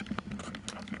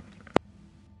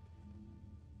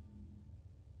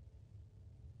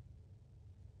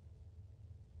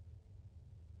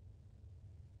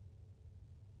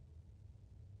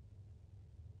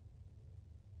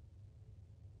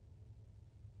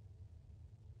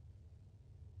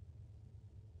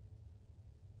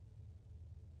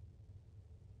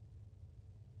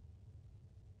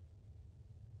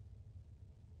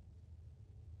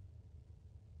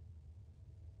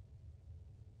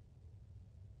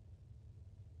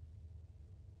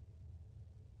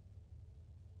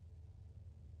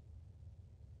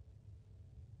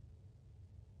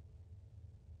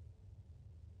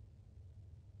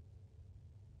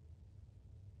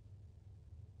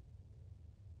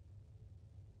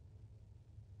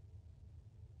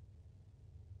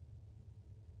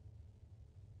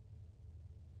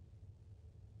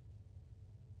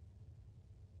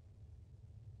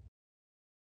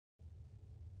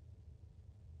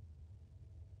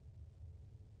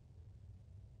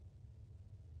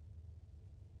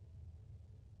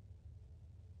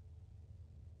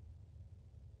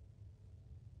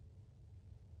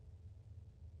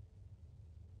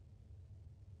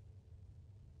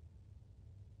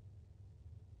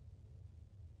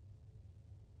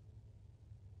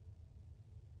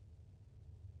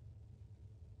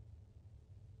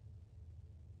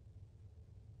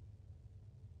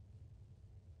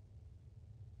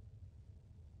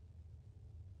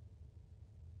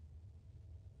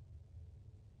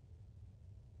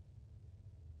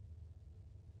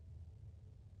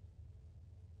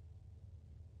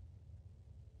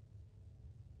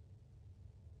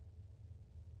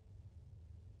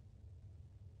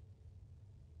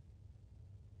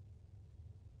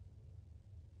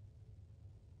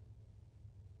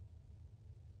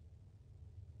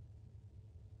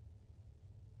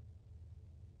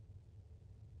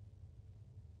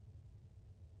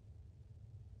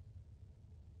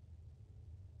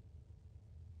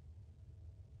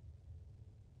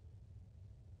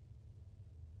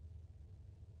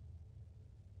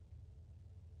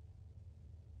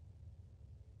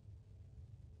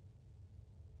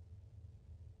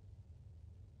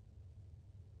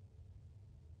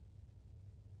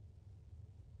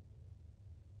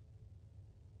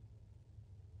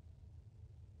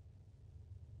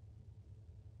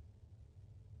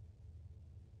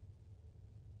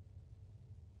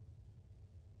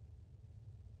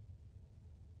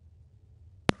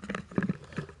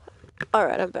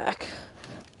 Alright, I'm back.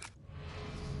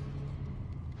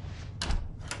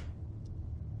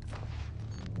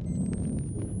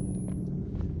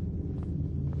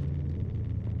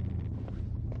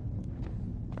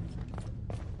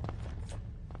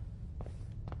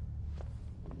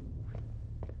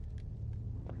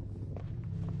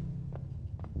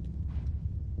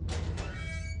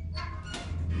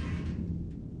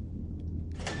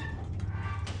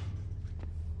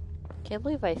 Can't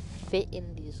believe I fit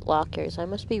in these lockers. I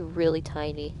must be really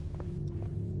tiny.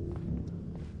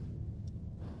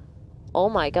 Oh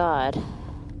my god.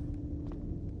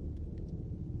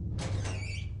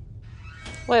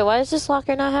 Wait, why does this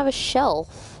locker not have a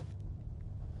shelf?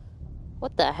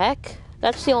 What the heck?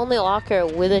 That's the only locker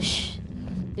with a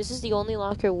This is the only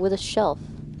locker with a shelf.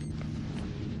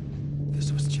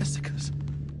 This was Jessica's.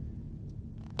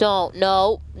 Don't.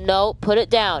 No. No. Put it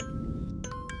down.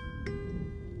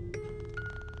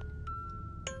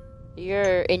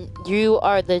 You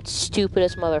are the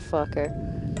stupidest motherfucker.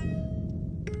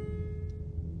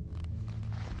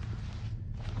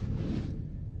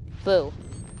 Boo.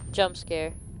 Jump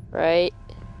scare. Right?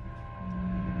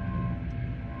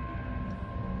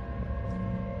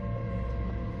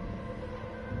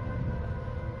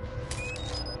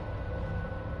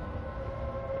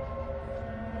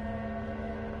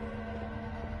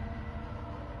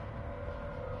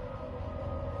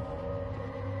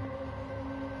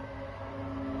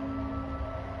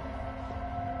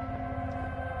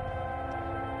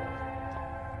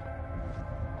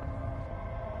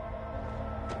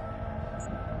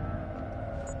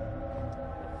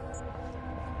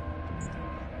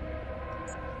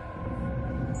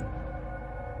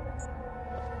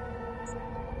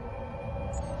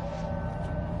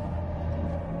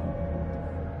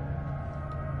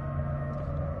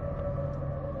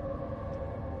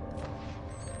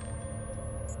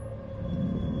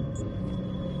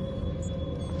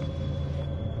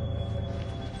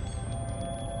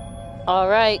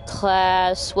 Alright,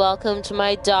 class. Welcome to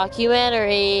my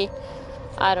documentary.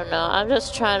 I don't know. I'm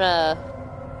just trying to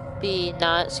be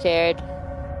not scared.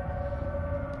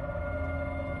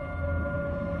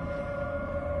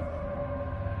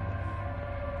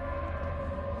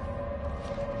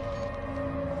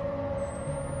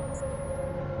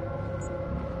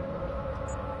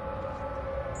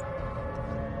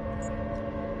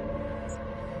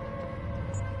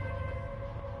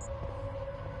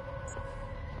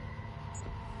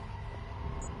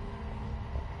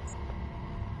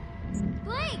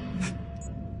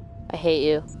 I hate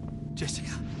you. Jessica.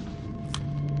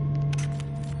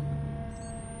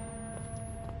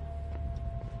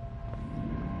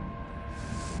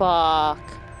 Fuck.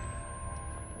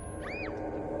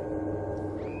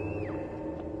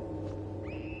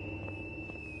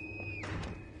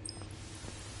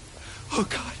 Oh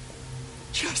god.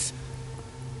 Jess.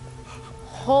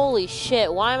 Holy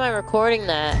shit, why am I recording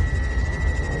that?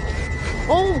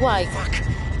 Oh my Fuck.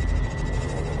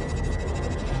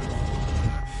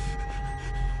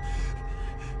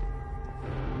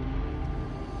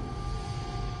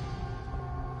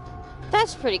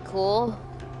 That's pretty cool.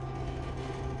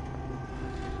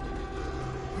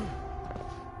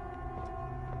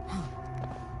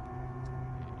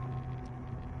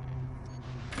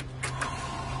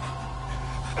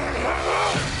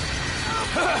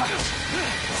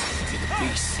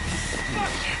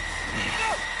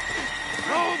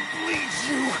 I'll bleed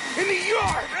you in the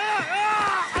yard!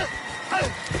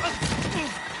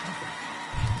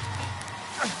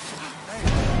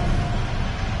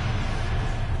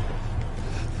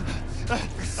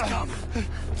 Scum.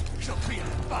 She'll be in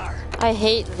the bar. I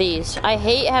hate these. I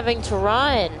hate having to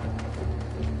run.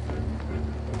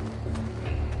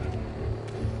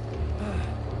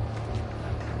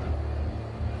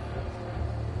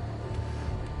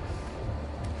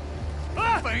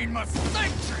 Bane must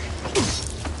sanctuary.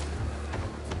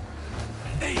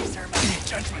 These are my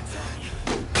judgments on you.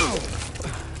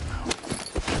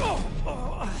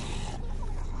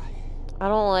 I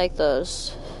don't like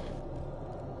those.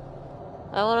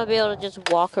 I want to be able to just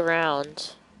walk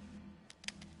around.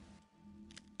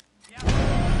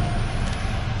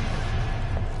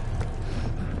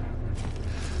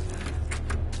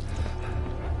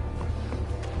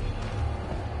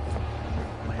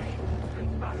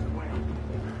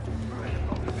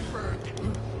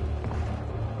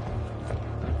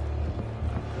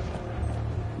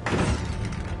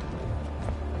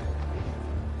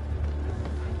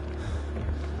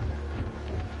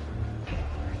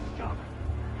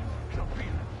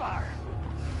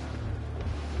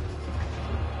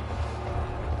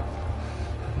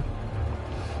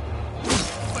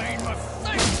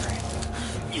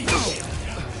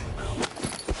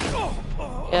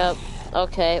 Yep.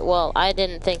 Okay, well, I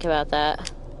didn't think about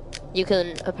that. You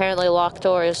can apparently lock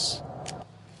doors.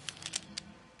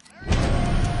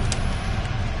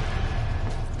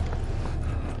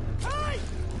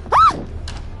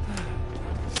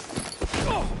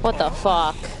 What the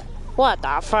fuck? What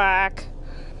the fuck?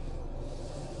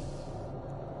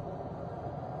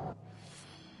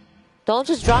 Don't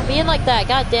just drop me in like that,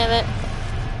 god damn it.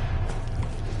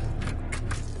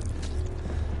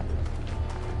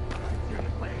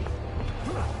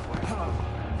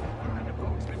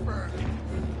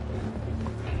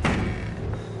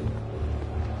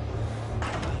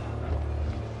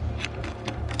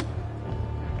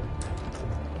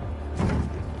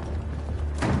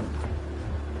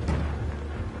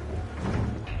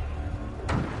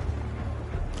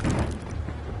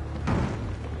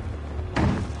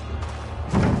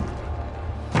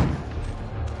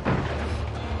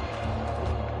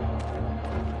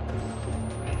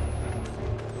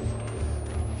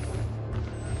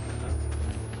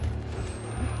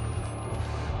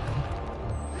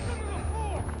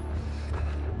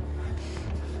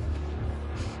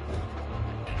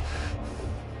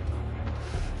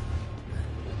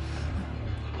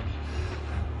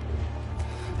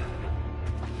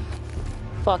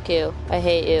 Fuck you. I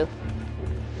hate you.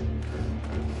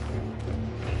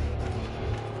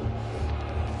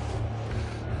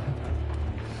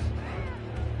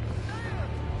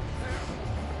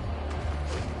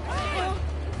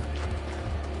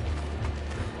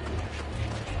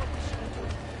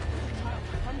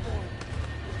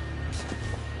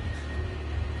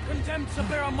 Condemned to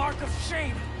bear a mark of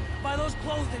shame by those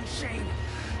clothed in shame.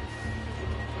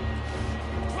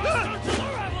 Trust unto the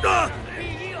revelation. Be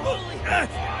ye holy, for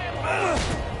I am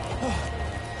holy.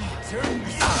 Turn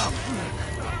me up.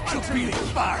 I'll be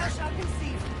fire. For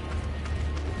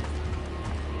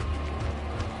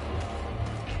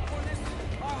this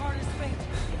our heart is faint.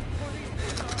 For these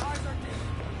things our eyes are dim.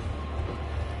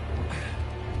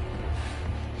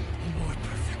 More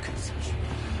perfect conception.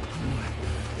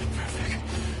 More perfect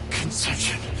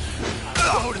conception.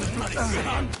 Go to the bloody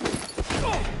gun.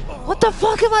 What the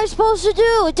fuck am I supposed to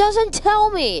do? It doesn't tell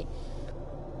me.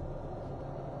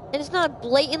 And it's not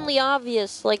blatantly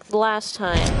obvious like the last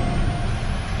time.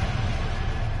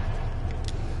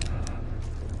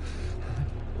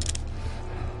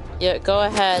 Yeah, go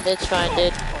ahead. It's fine,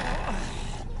 dude.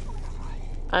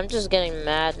 I'm just getting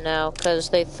mad now because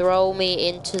they throw me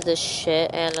into this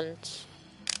shit and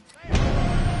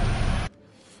I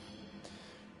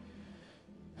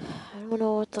don't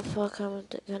know what the fuck I'm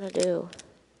gonna do.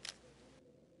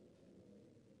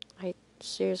 I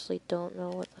seriously don't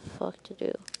know what the fuck to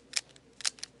do.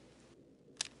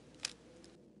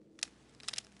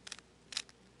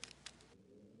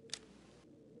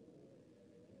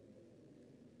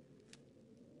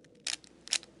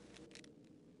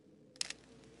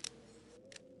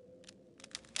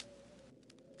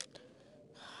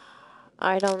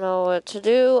 I don't know what to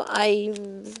do.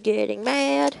 I'm getting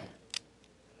mad.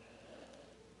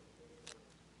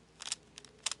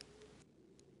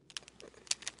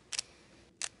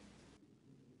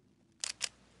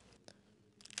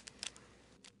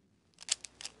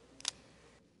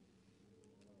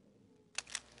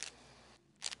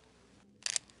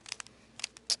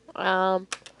 I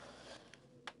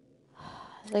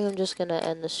think I'm just gonna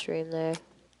end the stream there.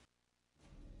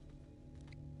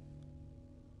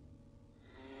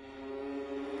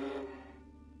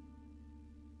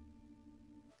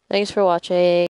 Thanks for watching.